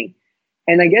not working.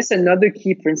 And I guess another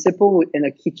key principle and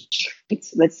a key trait,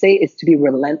 let's say, is to be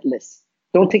relentless.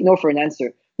 Don't take no for an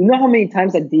answer. You know how many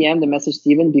times I DM'd the message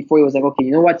Steven before he was like, okay,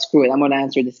 you know what, screw it, I'm going to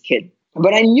answer this kid.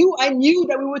 But I knew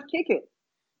that we would kick it.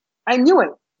 I knew it.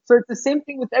 So it's the same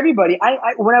thing with everybody.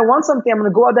 I when I want something, I'm going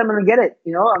to go out there, I'm going to get it,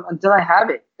 until I have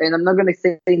it. And I'm not going to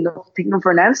say no, take no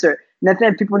for an answer. And I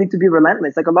think people need to be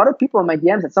relentless. Like a lot of people in my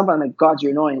DMs at some point, I'm like, God,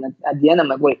 you're annoying. And at the end, I'm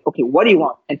like, wait, okay, what do you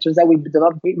want? And it turns out we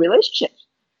develop great relationships.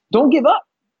 Don't give up.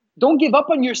 Don't give up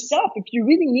on yourself. If you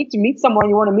really need to meet someone,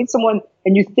 you want to meet someone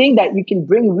and you think that you can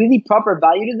bring really proper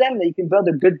value to them, that you can build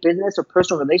a good business or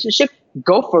personal relationship,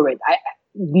 go for it. I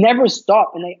never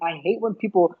stop. And I hate when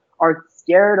people are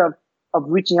scared of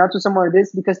reaching out to someone like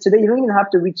this, because today you don't even have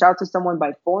to reach out to someone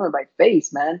by phone or by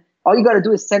face, man. All you got to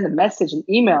do is send a message, an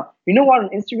email. You know what? On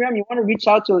Instagram, you want to reach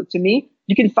out to me,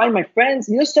 you can find my friends.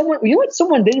 You know what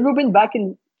someone did, Ruben, back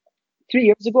in 3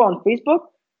 years ago on Facebook?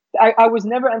 I was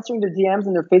never answering their DMs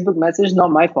and their Facebook messages. Not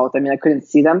my fault. I mean, I couldn't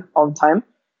see them all the time.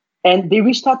 And they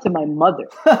reached out to my mother.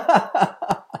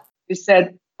 They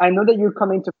said, I know that you're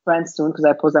coming to France soon because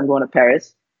I posted I'm going to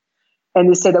Paris. And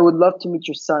they said, I would love to meet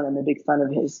your son. I'm a big fan of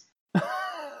his.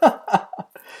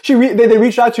 They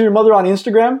reached out to your mother on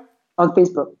Instagram? On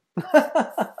Facebook.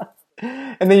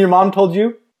 And then your mom told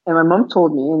you? And my mom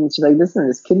told me, and she's like, listen,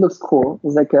 this kid looks cool.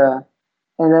 He's like,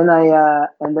 and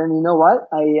then you know what?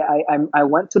 I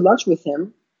went to lunch with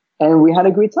him and we had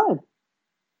a great time,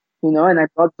 and I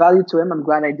brought value to him. I'm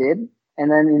glad I did.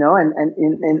 And then,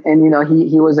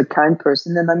 he was a kind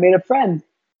person and I made a friend.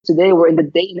 Today we're in the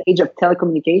day and age of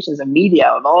telecommunications and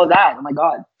media and all of that. Oh my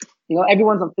God.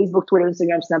 Everyone's on Facebook, Twitter,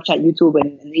 Instagram, Snapchat, YouTube,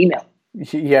 and email.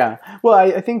 Yeah. Well,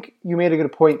 I think you made a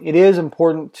good point. It is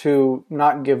important to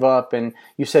not give up, and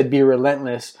you said be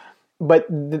relentless. But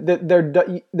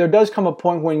there does come a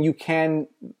point when you can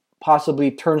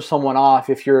possibly turn someone off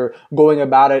if you're going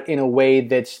about it in a way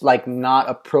that's like not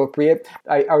appropriate.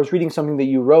 I was reading something that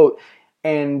you wrote,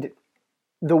 and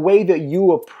the way that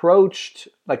you approached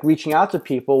like reaching out to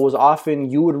people was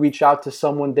often you would reach out to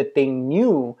someone that they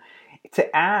knew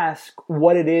to ask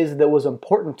what it is that was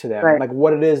important to them, right, like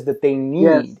what it is that they need.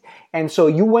 Yes. And so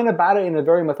you went about it in a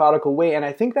very methodical way. And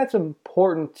I think that's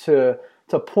important to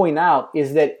point out,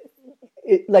 is that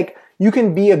like you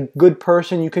can be a good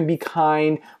person, you can be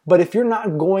kind, but if you're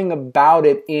not going about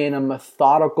it in a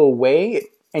methodical way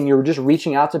and you're just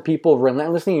reaching out to people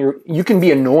relentlessly, you can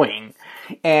be annoying.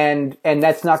 And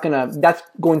that's going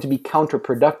to be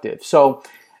counterproductive. So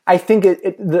I think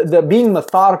the being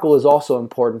methodical is also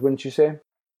important, wouldn't you say?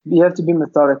 You have to be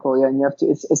methodical, yeah, and you have to.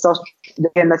 It's also,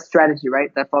 again, that's strategy, right?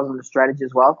 That falls under strategy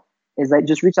as well. Is like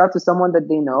just reach out to someone that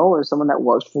they know or someone that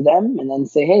works for them, and then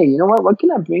say, hey, you know what? What can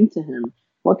I bring to him?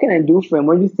 What can I do for him?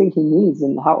 What do you think he needs?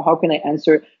 And how can I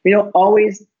answer?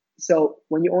 Always. So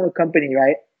when you own a company,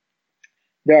 right,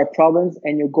 there are problems,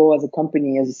 and your goal as a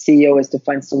company, as a CEO, is to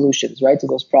find solutions, right, to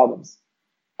those problems.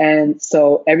 And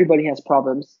so everybody has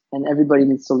problems and everybody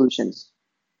needs solutions.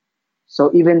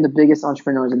 So even the biggest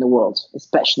entrepreneurs in the world,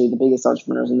 especially the biggest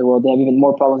entrepreneurs in the world, they have even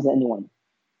more problems than anyone.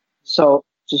 So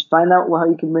just find out how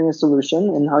you can bring a solution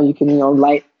and how you can,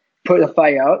 put the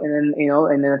fire out. And then,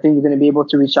 and then I think you're going to be able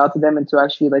to reach out to them and to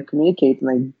actually like communicate and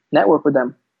like network with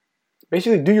them.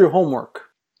 Basically, do your homework.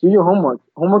 Do your homework.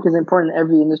 Homework is important in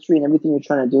every industry and everything you're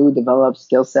trying to do, develop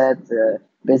skill set,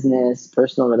 business,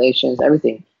 personal relations,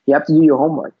 everything. You have to do your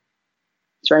homework.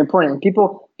 It's very important. And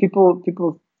people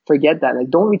forget that.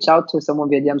 Like, don't reach out to someone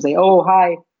via DM saying, "Oh,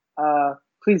 hi,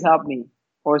 please help me,"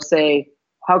 or say,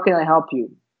 "How can I help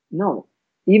you?" No,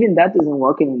 even that doesn't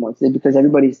work anymore today because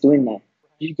everybody's doing that.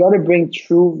 You got to bring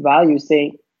true value.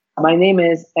 Say, "My name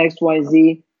is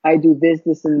XYZ. I do this,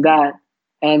 this, and that,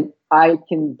 and I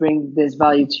can bring this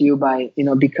value to you by,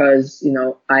 because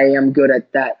I am good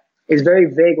at that." It's very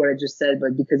vague what I just said,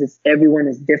 but because everyone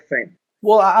is different.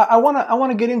 Well, I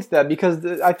want to get into that because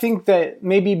I think that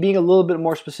maybe being a little bit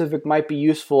more specific might be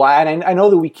useful. And I know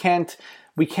that we can't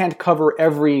cover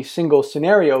every single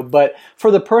scenario, but for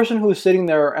the person who's sitting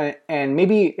there and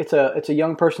maybe it's a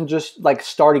young person just like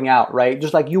starting out, right?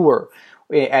 Just like you were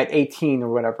at 18 or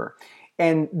whatever.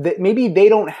 And that maybe they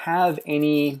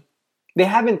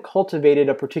haven't cultivated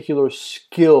a particular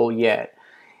skill yet.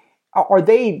 Are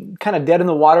they kind of dead in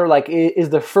the water? Like, is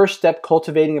the first step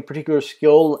cultivating a particular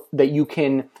skill that you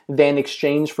can then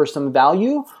exchange for some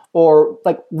value? Or,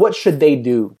 like, what should they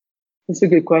do? That's a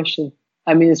good question.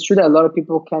 I mean, it's true that a lot of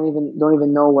people don't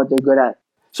even know what they're good at.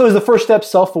 So is the first step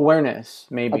self-awareness,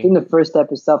 I maybe? think the first step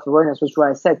is self-awareness, which is what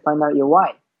I said, find out your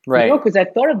why. Right. You know, because I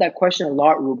thought of that question a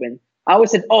lot, Ruben. I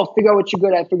always said, oh, figure out what you're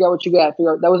good at, figure out what you're good at,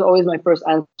 that was always my first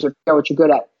answer, figure out what you're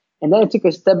good at. And then I took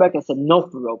a step back and said, no,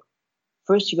 Farokh.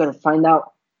 First, you got to find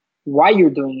out why you're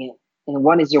doing it. And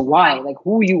what is your why, like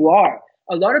who you are.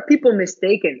 A lot of people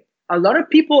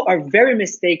are very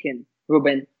mistaken,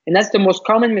 Ruben. And that's the most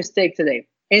common mistake today.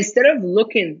 Instead of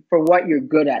looking for what you're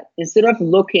good at, instead of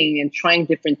looking and trying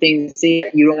different things, see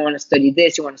you don't want to study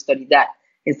this, you want to study that.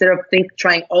 Instead of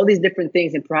trying all these different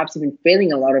things and perhaps even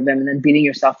failing a lot of them and then beating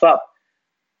yourself up,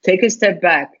 take a step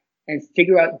back and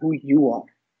figure out who you are.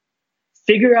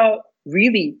 Figure out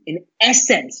really, in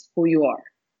essence, who you are.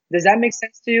 Does that make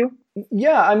sense to you?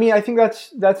 Yeah, I mean, I think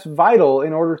that's vital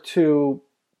in order to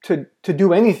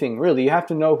do anything, really. You have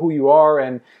to know who you are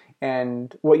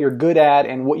and what you're good at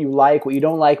and what you like, what you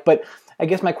don't like. But I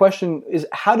guess my question is,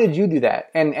 how did you do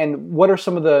that? And what are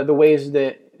some of the ways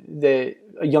that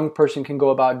a young person can go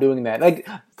about doing that? Like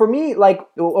for me, like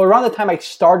around the time I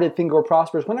started Think Grow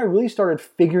Prosper is when I really started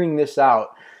figuring this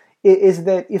out. Is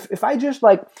that if I just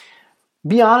like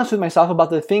be honest with myself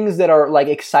about the things that are like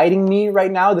exciting me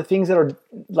right now, the things that are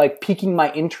like piquing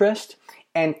my interest,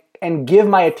 and give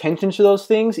my attention to those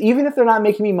things, even if they're not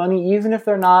making me money, even if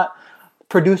they're not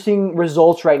producing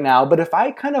results right now. But if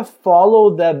I kind of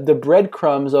follow the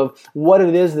breadcrumbs of what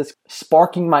it is that's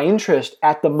sparking my interest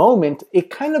at the moment,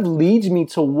 it kind of leads me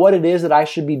to what it is that I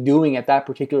should be doing at that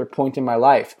particular point in my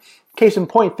life. Case in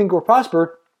point, Think Grow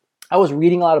Prosper, I was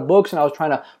reading a lot of books and I was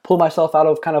trying to pull myself out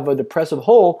of kind of a depressive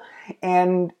hole.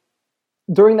 And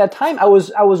during that time, I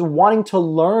was wanting to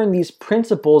learn these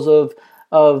principles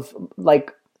of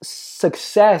like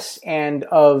success and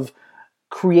of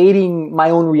creating my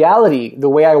own reality the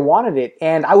way I wanted it.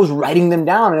 And I was writing them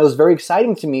down, and it was very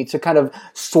exciting to me to kind of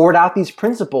sort out these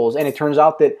principles. And it turns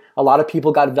out that a lot of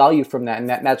people got value from that. And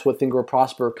that's what Think Grow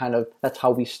Prosper that's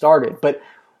how we started. But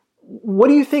what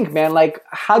do you think, man? Like,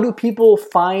 how do people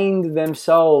find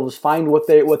themselves, find what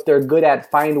they're good at,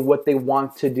 find what they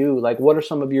want to do? Like, what are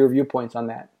some of your viewpoints on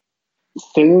that?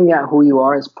 Figuring out who you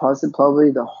are is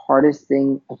probably the hardest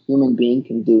thing a human being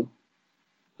can do.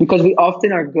 Because we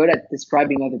often are good at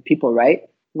describing other people, right?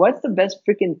 What's the best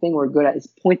freaking thing we're good at is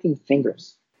pointing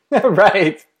fingers.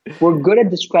 Right. We're good at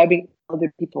describing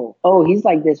other people. Oh, he's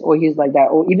like this, or he's like that.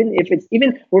 Or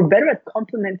we're better at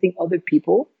complimenting other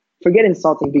people. Forget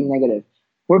insulting, being negative.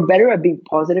 We're better at being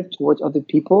positive towards other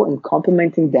people and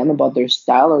complimenting them about their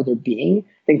style or their being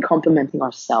than complimenting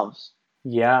ourselves.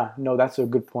 Yeah, no, that's a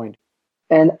good point.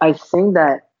 And I think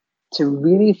that to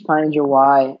really find your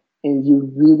why, and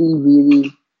you really,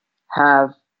 really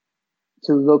have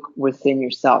to look within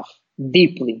yourself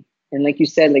deeply. And like you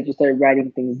said, like you started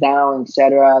writing things down,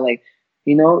 etc. Like,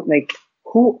 like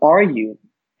who are you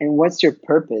and what's your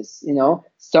purpose?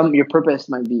 Your purpose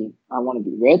might be, I want to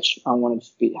be rich. I want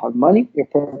to have money. Your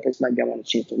purpose might be, I want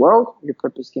to change the world. Your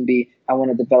purpose can be, I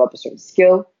want to develop a certain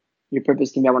skill. Your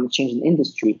purpose can be, I want to change an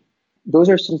industry. Those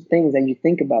are some things that you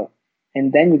think about,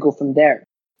 and then you go from there.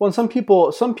 Well, some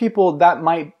people that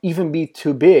might even be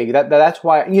too big. That's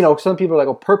why, some people are like,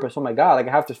 oh, purpose. Oh my God, like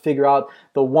I have to figure out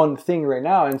the one thing right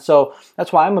now. And so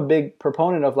that's why I'm a big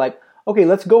proponent of like, okay,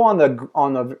 let's go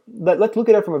let's look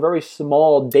at it from a very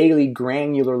small, daily,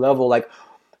 granular level. Like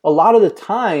a lot of the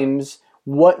times,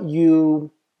 what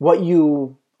you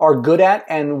are good at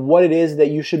and what it is that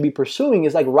you should be pursuing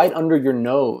is like right under your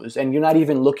nose, and you're not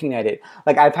even looking at it.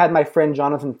 Like I've had my friend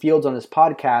Jonathan Fields on this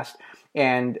podcast,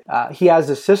 and he has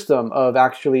a system of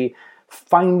actually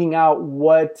finding out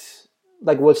what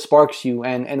sparks you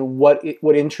and what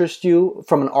interests you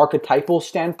from an archetypal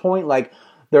standpoint. Like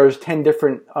there's 10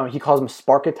 different, he calls them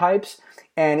sparketypes,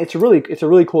 and it's a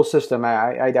really cool system.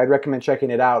 I'd recommend checking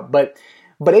it out. But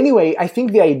anyway, I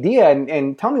think the idea,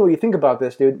 and tell me what you think about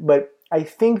this, dude, but I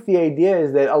think the idea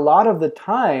is that a lot of the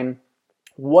time,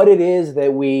 what it is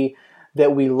that we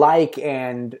like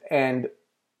and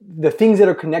the things that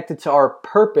are connected to our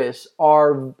purpose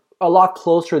are a lot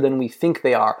closer than we think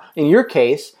they are. In your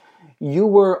case, you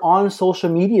were on social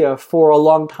media for a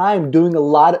long time doing a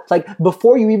lot like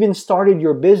before you even started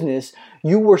your business,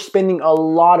 you were spending a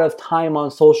lot of time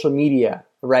on social media,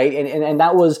 right? And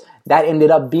that ended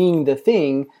up being the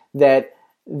thing that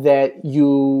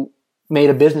you made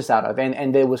a business out of,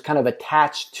 and it was kind of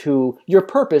attached to your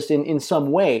purpose in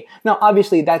some way. Now,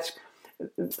 obviously, that's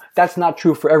that's not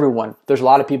true for everyone. There's a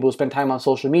lot of people who spend time on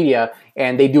social media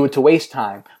and they do it to waste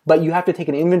time. But you have to take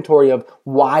an inventory of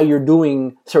why you're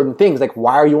doing certain things. Like,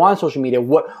 why are you on social media?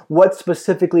 What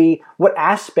specifically, what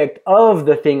aspect of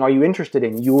the thing are you interested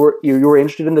in? You're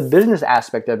interested in the business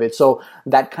aspect of it. So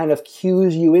that kind of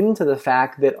cues you into the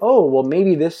fact that, oh, well,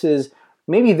 maybe this is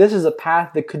a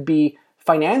path that could be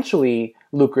financially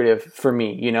lucrative for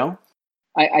me, you know?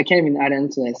 I can't even add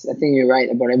into this. I think you're right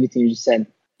about everything you just said.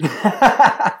 Did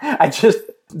I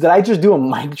just do a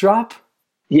mic drop?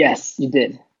 Yes, you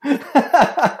did.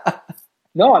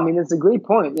 No, I mean, it's a great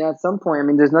point. Yeah, at some point, I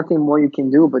mean, there's nothing more you can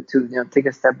do but to, take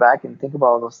a step back and think about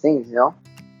all those things,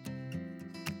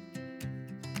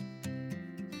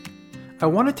 I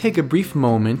want to take a brief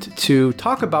moment to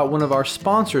talk about one of our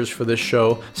sponsors for this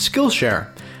show, Skillshare.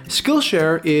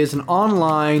 Skillshare is an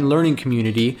online learning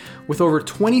community with over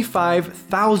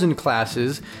 25,000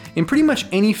 classes in pretty much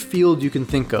any field you can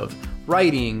think of.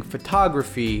 Writing,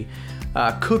 photography,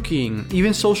 cooking,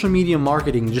 even social media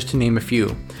marketing, just to name a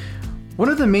few. One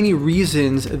of the many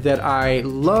reasons that I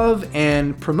love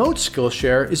and promote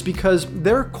Skillshare is because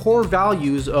their core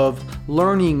values of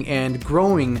learning and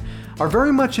growing are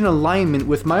very much in alignment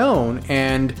with my own,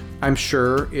 and I'm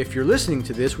sure if you're listening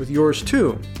to this, with yours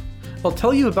too. I'll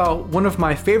tell you about one of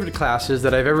my favorite classes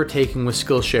that I've ever taken with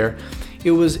Skillshare.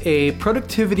 It was a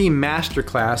productivity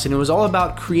masterclass, and it was all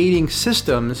about creating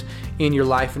systems in your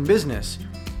life and business.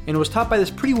 And it was taught by this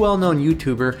pretty well-known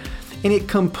YouTuber, and it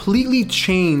completely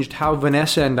changed how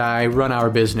Vanessa and I run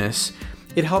our business.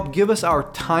 It helped give us our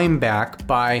time back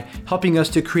by helping us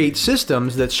to create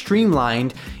systems that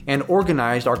streamlined and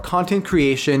organized our content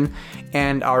creation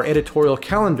and our editorial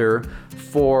calendar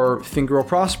for Think Grow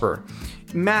Prosper.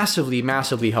 Massively,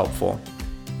 massively helpful.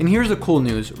 And here's the cool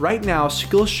news. Right now,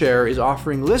 Skillshare is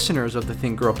offering listeners of the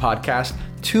Think Grow podcast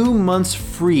 2 months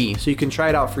free, so you can try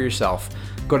it out for yourself.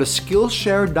 Go to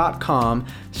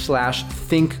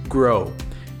Skillshare.com/thinkgrow.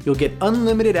 You'll get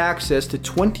unlimited access to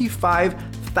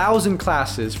 25,000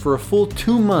 classes for a full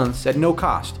 2 months at no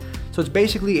cost. So it's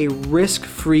basically a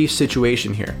risk-free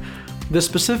situation here. The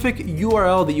specific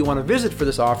URL that you want to visit for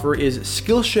this offer is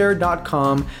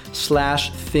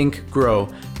Skillshare.com/thinkgrow.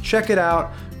 Check it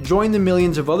out. Join the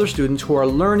millions of other students who are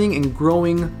learning and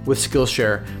growing with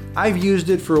Skillshare. I've used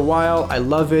it for a while. I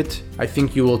love it. I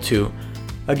think you will too.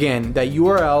 Again, that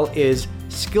URL is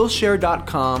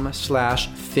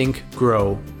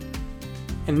Skillshare.com/thinkgrow.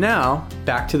 And now,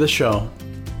 back to the show.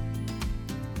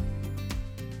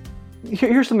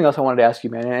 Here's something else I wanted to ask you,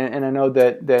 man. And I know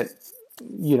that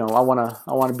I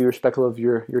want to be respectful of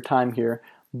your time here,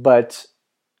 but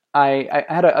I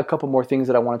had a couple more things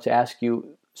that I wanted to ask you.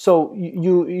 So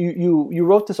you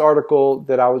wrote this article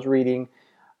that I was reading,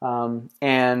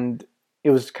 and it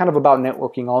was kind of about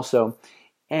networking also.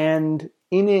 And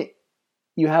in it,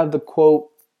 you have the quote,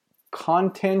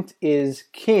 "Content is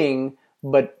king,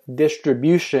 but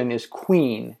distribution is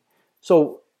queen."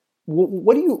 So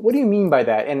what do you mean by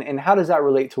that? And how does that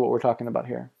relate to what we're talking about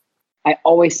here? I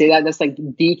always say that. That's like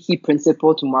the key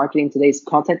principle to marketing today is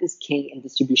content is king and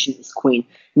distribution is queen.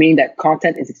 Meaning that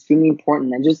content is extremely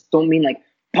important. I just don't mean like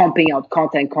pumping out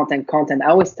content. I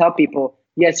always tell people,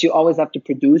 yes, you always have to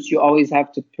produce. You always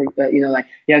have to, you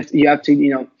have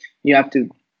to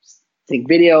take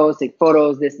videos, take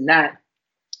photos, this and that.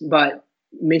 But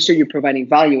make sure you're providing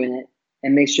value in it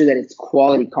and make sure that it's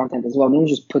quality content as well. Don't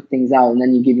just put things out and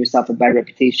then you give yourself a bad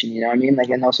reputation. You know what I mean?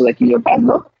 And also you get a bad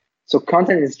look. So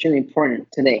content is extremely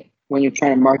important today when you're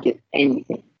trying to market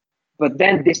anything. But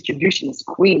then distribution is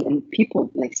queen, and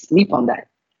people sleep on that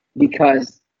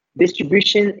because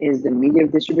distribution is the media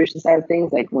distribution side of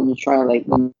things. Like when you try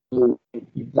when you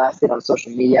blast it on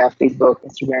social media, Facebook,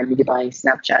 Instagram, media buying,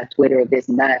 Snapchat, Twitter, this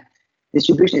and that.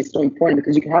 Distribution is so important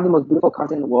because you can have the most beautiful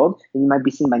content in the world and you might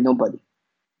be seen by nobody.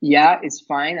 Yeah, it's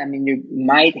fine. I mean, you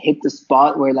might hit the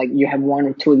spot where you have 1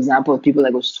 or 2 examples of people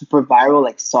that go super viral,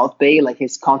 like Salt Bae.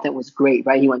 His content was great,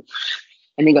 right? He went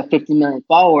and he got 50 million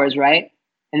followers, right?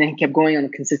 And then he kept going on a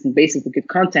consistent basis with good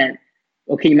content.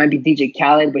 Okay, you might be DJ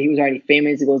Khaled, but he was already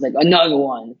famous. He goes another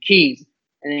one, Keys,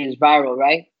 and then he was viral,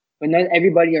 right? But not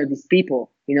everybody are these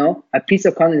people, A piece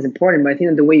of content is important, but I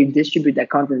think that the way you distribute that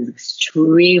content is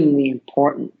extremely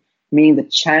important. Meaning the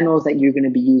channels that you're going to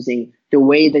be using, the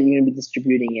way that you're going to be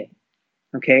distributing it.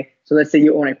 Okay, so let's say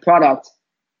you own a product.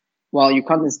 Well, your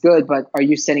content is good, but are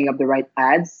you setting up the right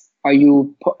ads? Are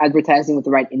you advertising with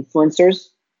the right influencers?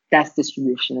 That's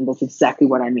distribution, and that's exactly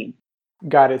what I mean.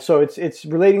 Got it. So it's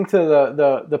relating to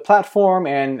the platform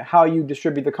and how you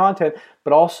distribute the content,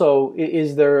 but also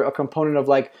is there a component of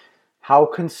how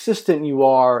consistent you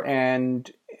are and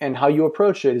how you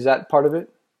approach it? Is that part of it?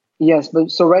 Yes, but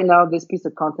so right now this piece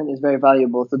of content is very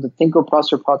valuable. So the Think or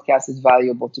Prosper podcast is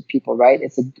valuable to people, right?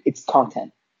 It's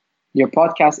content. Your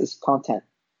podcast is content.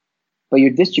 But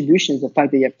your distribution is the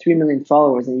fact that you have 3 million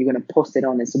followers and you're going to post it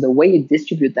on it. So the way you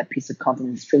distribute that piece of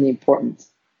content is really important.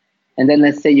 And then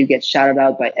let's say you get shouted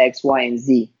out by X, Y, and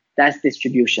Z. That's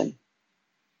distribution.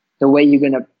 The way you're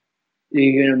gonna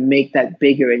make that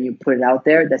bigger and you put it out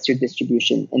there, that's your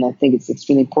distribution. And I think it's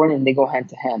extremely important, and they go hand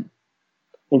to hand.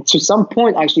 And to some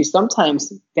point, actually,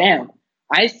 sometimes,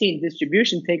 I've seen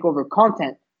distribution take over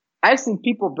content. I've seen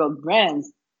people build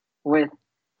brands with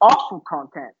awful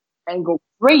content and go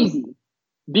crazy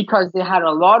because they had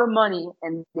a lot of money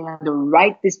and they had the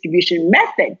right distribution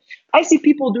method. I see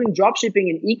people doing drop shipping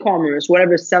and e-commerce,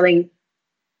 whatever, selling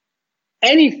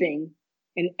anything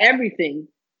and everything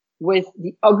with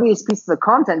the ugliest pieces of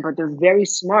content, but they're very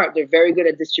smart. They're very good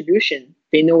at distribution.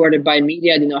 They know where to buy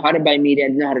media. They know how to buy media.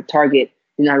 They know how to target.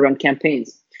 They know how to run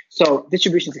campaigns. So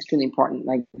distribution is extremely important.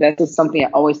 Like, that's just something I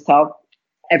always tell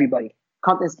everybody.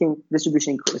 Content is king.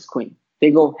 Distribution is queen.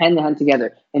 They go hand in hand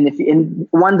together. And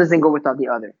one doesn't go without the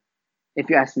other, if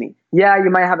you ask me. Yeah, you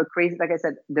might have a crazy, like I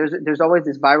said, there's always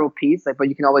this viral piece, like, but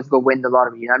you can always go win the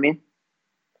lottery. You know what I mean?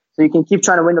 So you can keep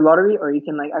trying to win the lottery, or you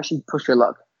can like actually push your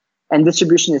luck. And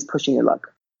distribution is pushing your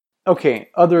luck. Okay.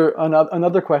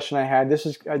 Another question I had. This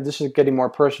is getting more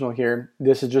personal here.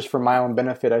 This is just for my own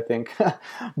benefit, I think.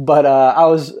 But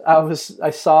I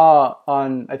saw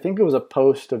on, I think it was a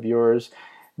post of yours,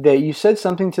 that you said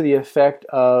something to the effect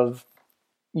of,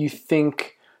 you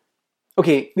think,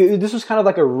 okay, this was kind of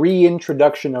like a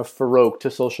reintroduction of Farokh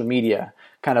to social media,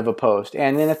 kind of a post.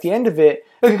 And then at the end of it,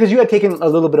 because you had taken a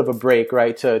little bit of a break,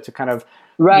 right, to kind of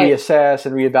reassess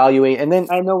and reevaluate. And then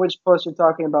I know which post you're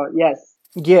talking about. Yes.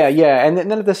 Yeah. And then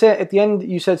at the end,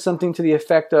 you said something to the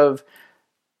effect of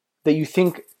that you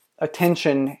think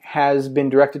attention has been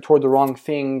directed toward the wrong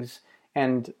things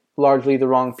and largely the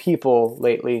wrong people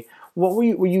lately. What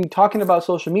were you talking about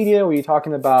social media? What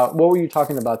were you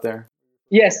talking about there?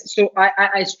 Yes. So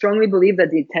I strongly believe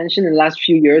that the attention in the last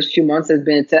few months has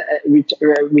been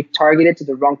retargeted to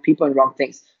the wrong people and wrong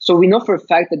things. So we know for a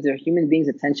fact that the human being's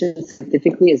attention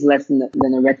scientifically is less than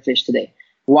a redfish today.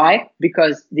 Why?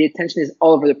 Because the attention is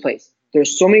all over the place.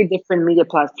 There's so many different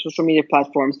social media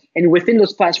platforms, and within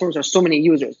those platforms are so many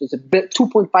users. There's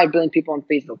 2.5 billion people on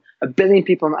Facebook, 1 billion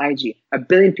people on IG, 1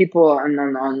 billion people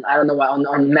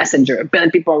on Messenger, 1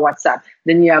 billion people on WhatsApp.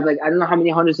 Then you have like I don't know how many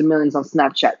hundreds of millions on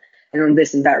Snapchat and on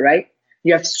this and that, right?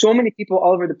 You have so many people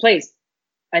all over the place,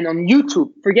 and on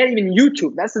YouTube. Forget even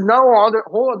YouTube. That's another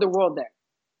whole other world there.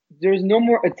 There's no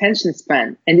more attention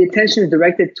span, and the attention is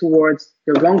directed towards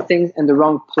the wrong things and the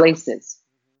wrong places.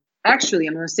 Actually,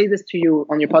 I'm going to say this to you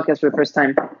on your podcast for the first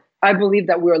time. I believe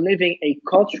that we are living a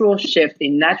cultural shift, a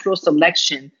natural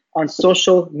selection on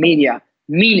social media,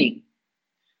 meaning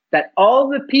that all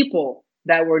the people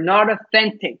that were not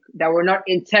authentic, that were not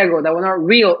integral, that were not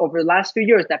real over the last few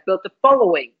years, that built a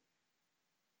following,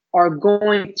 are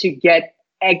going to get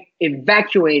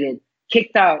evacuated,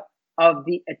 kicked out of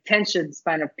the attention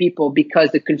span of people,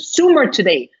 because the consumer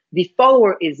today, the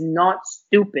follower, is not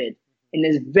stupid and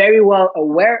is very well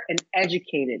aware and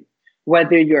educated.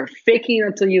 Whether you're faking it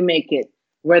until you make it,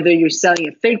 whether you're selling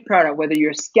a fake product, whether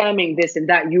you're scamming this and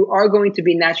that, you are going to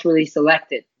be naturally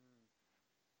selected.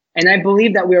 And I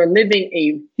believe that we are living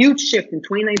a huge shift in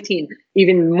 2019,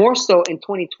 even more so in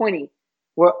 2020,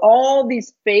 where all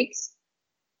these fakes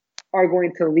are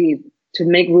going to leave to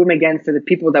make room again for the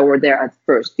people that were there at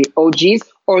first, the OGs,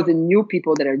 or the new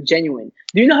people that are genuine.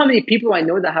 Do you know how many people I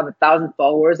know that have 1,000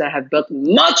 followers, that have built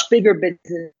much bigger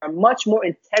business, are much more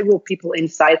integral people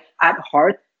inside at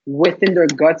heart, within their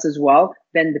guts as well,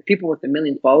 than the people with 1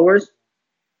 million followers?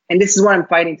 And this is what I'm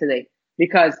fighting today,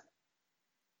 because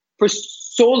for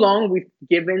so long we've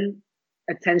given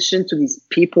attention to these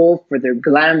people for their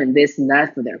glam and this and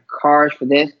that, for their cars, for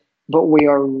this, but we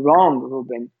are wrong,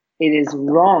 Ruben. It is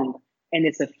wrong. And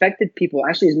it's affected people.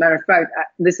 Actually, as a matter of fact,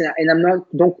 listen, and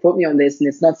don't quote me on this, and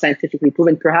it's not scientifically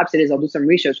proven. Perhaps it is. I'll do some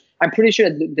research. I'm pretty sure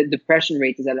that the depression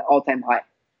rate is at an all-time high.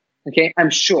 Okay, I'm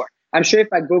sure. If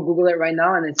I go Google it right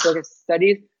now and then look at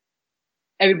studies,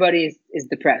 everybody is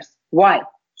depressed. Why?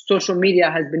 Social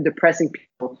media has been depressing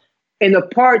people. In a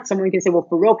part, someone can say, well,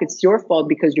 Farokh, it's your fault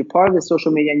because you're part of the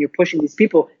social media and you're pushing these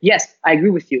people. Yes, I agree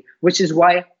with you, which is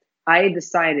why I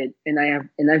decided, and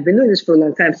I've been doing this for a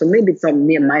long time, so maybe it's not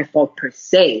me and my fault per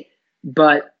se,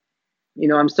 but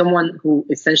I'm someone who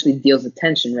essentially deals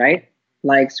attention, right?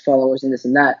 Likes, followers, and this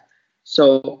and that.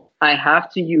 So I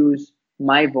have to use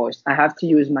my voice. I have to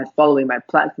use my following, my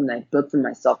platform that I built for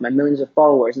myself, my millions of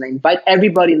followers, and I invite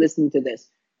everybody listening to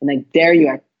this, and I dare you,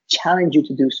 I challenge you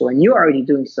to do so, and you're already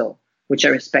doing so which I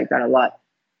respect that a lot,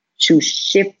 to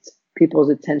shift people's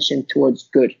attention towards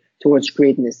good, towards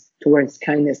greatness, towards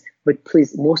kindness, but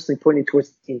please, most importantly,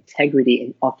 towards integrity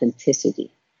and authenticity.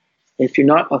 If you're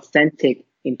not authentic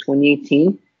in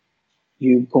 2018,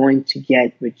 you're going to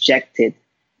get rejected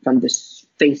from the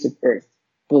face of earth.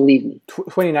 Believe me.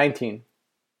 2019.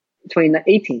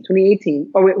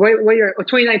 2018. Oh, wait, year? Oh,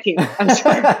 2019. I'm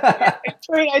sorry.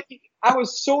 2019. I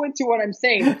was so into what I'm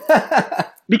saying.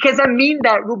 Because I mean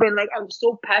that, Ruben. Like, I'm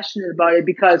so passionate about it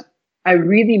because I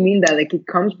really mean that. Like, it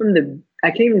comes from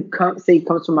I can't even say it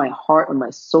comes from my heart or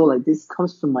my soul. Like, this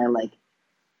comes from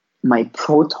my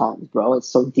protons, bro. It's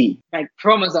so deep. Like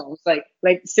chromosomes.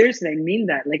 Like seriously, I mean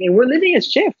that. Like, and we're living a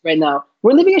shift right now.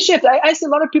 We're living a shift. I see a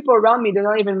lot of people around me. They're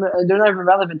not even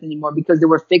relevant anymore because they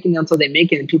were faking it until they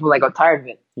make it, and people like got tired of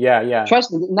it. Yeah.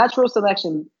 Trust me. Natural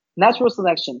selection.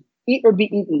 Eat or be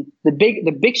eaten. The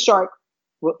big shark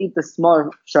will eat the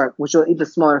smaller shark, which will eat the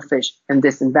smaller fish, and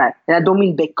this and that. And I don't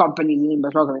mean big companies eating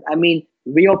small companies. I mean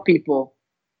real people.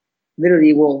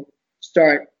 Literally will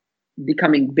start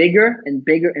becoming bigger and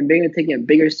bigger and bigger, taking a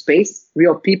bigger space.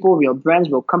 Real people, real brands,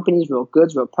 real companies, real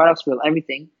goods, real products, real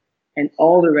everything. And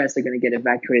all the rest are going to get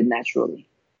evacuated naturally.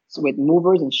 So with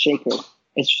movers and shakers,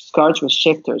 it starts with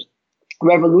shifters.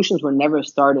 Revolutions were never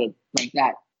started like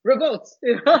that. Revolts,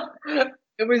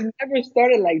 it was never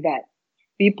started like that.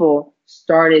 People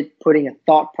started putting a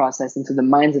thought process into the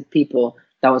minds of people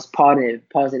that was positive,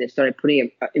 started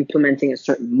implementing a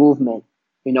certain movement.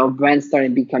 Brands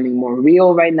started becoming more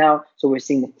real right now, so we're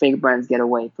seeing the fake brands get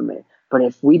away from it. But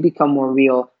if we become more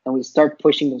real and we start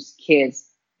pushing those kids,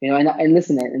 and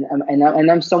listen,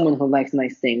 and I'm someone who likes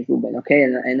nice things, Ruben, okay,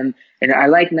 and I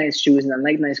like nice shoes and I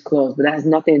like nice clothes, but that has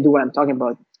nothing to do with what I'm talking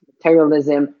about.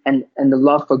 Materialism and the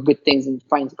love for good things and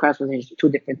fine craftsmanship are two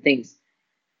different things.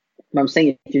 But I'm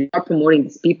saying if you're not promoting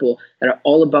these people that are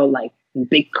all about like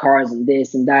big cars and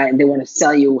this and that, and they want to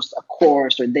sell you a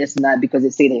course or this and that because they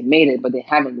say they made it, but they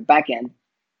haven't in the back end,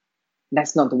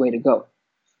 that's not the way to go.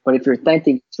 But if you're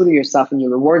authentic, true to yourself, and you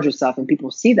reward yourself, and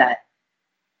people see that,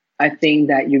 I think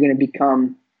that you're going to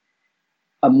become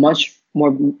a much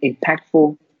more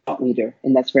impactful thought leader,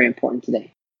 and that's very important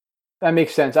today. That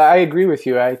makes sense. I agree with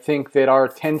you. I think that our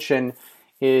attention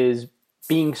is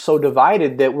being so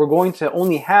divided that we're going to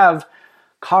only have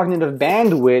cognitive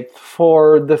bandwidth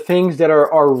for the things that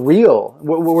are real.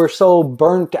 We're so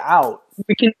burnt out.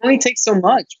 We can only take so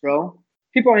much, bro.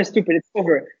 People aren't stupid. It's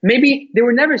over. Maybe they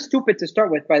were never stupid to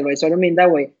start with, by the way. So I don't mean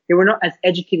that way. They were not as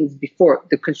educated as before.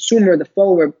 The consumer, the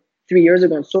follower 3 years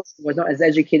ago on social was not as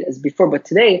educated as before. But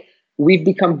today, we've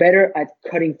become better at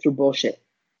cutting through bullshit.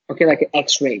 Okay, like an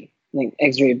X-ray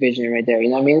vision right there. You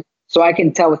know what I mean? So I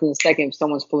can tell within a second if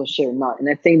someone's full of shit or not. And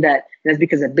I think that's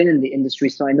because I've been in the industry,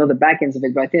 so I know the back ends of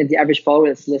it. But I think that the average follower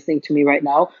that's listening to me right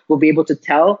now will be able to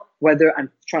tell whether I'm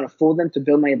trying to fool them to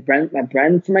build my brand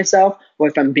for myself, or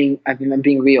if I'm being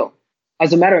real.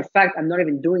 As a matter of fact, I'm not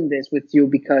even doing this with you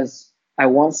because I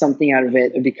want something out of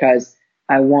it, or because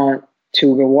I want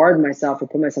to reward myself or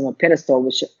put myself on a pedestal,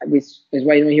 which is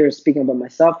why you don't hear us speaking about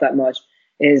myself that much.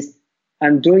 Is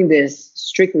I'm doing this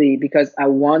strictly because I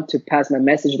want to pass my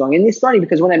message along. And it's funny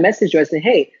because when I messaged you, I said,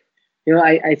 hey,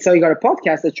 I saw you got a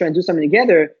podcast. Let's try and do something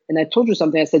together. And I told you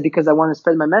something. I said, because I want to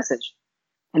spread my message.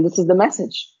 And this is the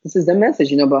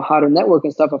message. About how to network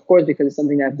and stuff, of course, because it's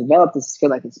something that I've developed, this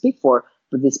skill I can speak for.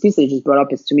 But this piece that you just brought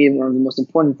up is, to me, one of the most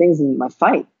important things in my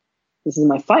fight. This is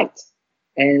my fight.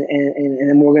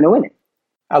 And we're going to win it.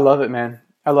 I love it, man.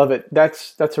 I love it.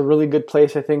 That's a really good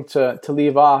place, I think, to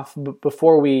leave off. But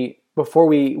before we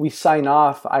sign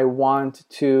off, I want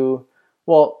to,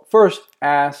 first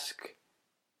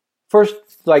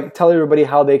tell everybody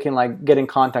how they can get in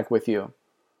contact with you.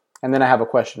 And then I have a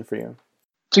question for you.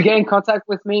 To get in contact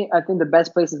with me, I think the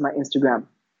best place is my Instagram.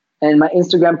 And my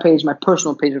Instagram page, my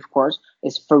personal page, of course,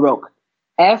 is Farokh.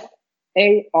 Farokh.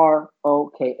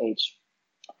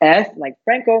 F like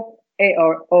Franco,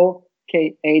 Arokh.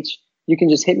 You can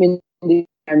just hit me in the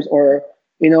DMs, or,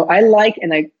 I like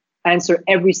and I answer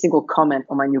every single comment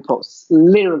on my new posts,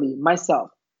 literally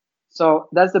myself. So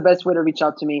that's the best way to reach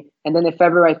out to me. And then if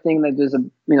ever I think like there's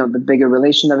the bigger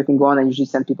relation that we can go on, I usually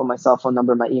send people my cell phone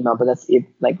number, my email. But that's if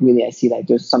really I see like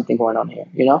there's something going on here,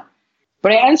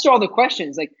 But I answer all the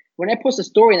questions. Like when I post a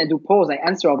story and I do polls, I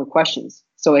answer all the questions.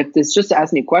 So if it's just to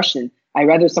ask me a question, I'd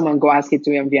rather someone go ask it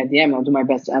to me via DM. I'll do my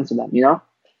best to answer them,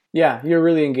 Yeah, you're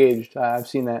really engaged. I've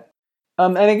seen that.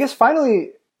 And I guess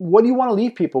finally, what do you want to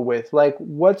leave people with? Like,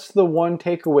 what's the one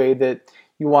takeaway that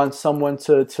you want someone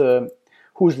to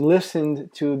who's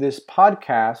listened to this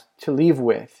podcast to leave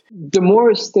with? The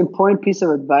most important piece of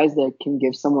advice that I can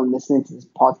give someone listening to this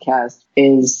podcast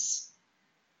is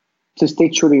to stay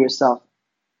true to yourself,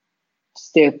 to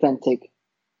stay authentic,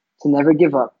 to never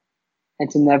give up, and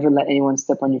to never let anyone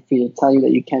step on your feet or tell you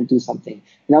that you can't do something.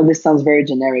 Now, this sounds very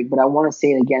generic, but I want to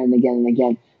say it again and again and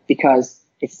again because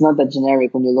it's not that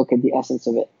generic when you look at the essence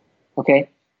of it. Okay?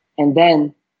 And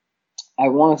then I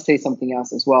want to say something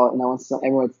else as well, and I want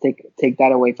everyone to take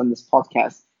that away from this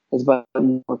podcast. Is about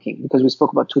networking, because we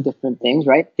spoke about two different things,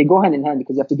 right? They go hand in hand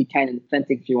because you have to be kind and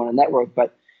authentic if you want to network.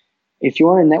 But if you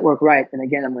want to network right, and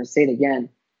again, I'm going to say it again,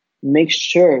 make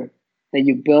sure that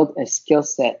you build a skill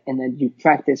set and then you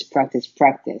practice.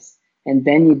 And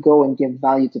then you go and give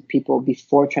value to people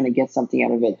before trying to get something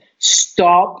out of it.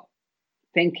 Stop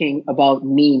thinking about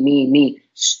me.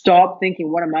 Stop thinking,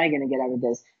 what am I going to get out of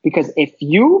this? Because if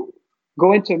you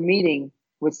go into a meeting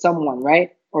with someone,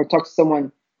 right? Or talk to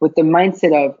someone with the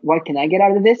mindset of what can I get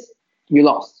out of this? You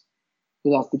lost.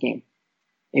 You lost the game.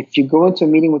 If you go into a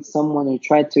meeting with someone and you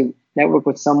try to network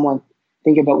with someone,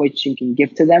 think about what you can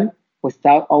give to them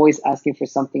without always asking for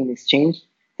something in exchange,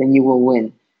 then you will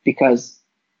win. Because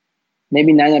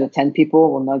maybe 9 out of 10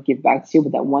 people will not give back to you,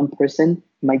 but that one person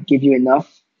might give you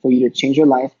enough for you to change your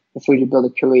life and for you to build a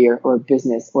career or a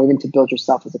business or even to build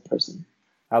yourself as a person.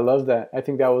 I love that. I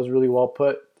think that was really well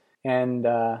put. And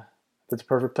that's a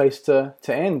perfect place to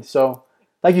end. So,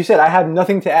 like you said, I have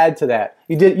nothing to add to that.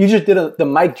 You just did the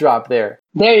mic drop there.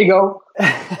 There you go.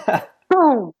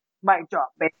 Boom. Mic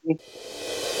drop, baby.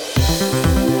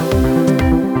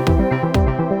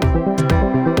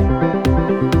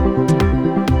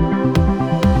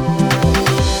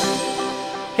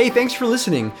 Hey, thanks for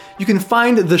listening. You can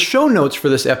find the show notes for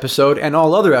this episode and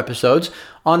all other episodes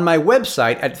on my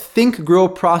website at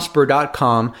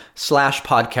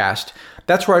thinkgrowprosper.com/podcast.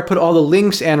 That's where I put all the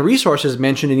links and resources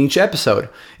mentioned in each episode.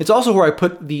 It's also where I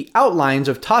put the outlines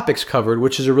of topics covered,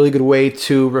 which is a really good way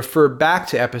to refer back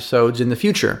to episodes in the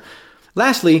future.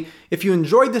 Lastly, if you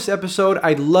enjoyed this episode,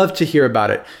 I'd love to hear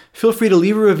about it. Feel free to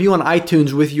leave a review on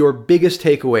iTunes with your biggest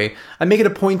takeaway. I make it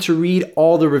a point to read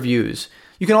all the reviews.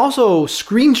 You can also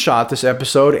screenshot this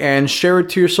episode and share it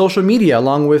to your social media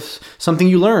along with something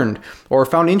you learned or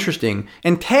found interesting.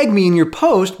 And tag me in your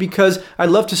post because I'd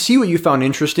love to see what you found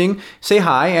interesting. Say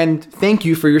hi and thank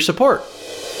you for your support.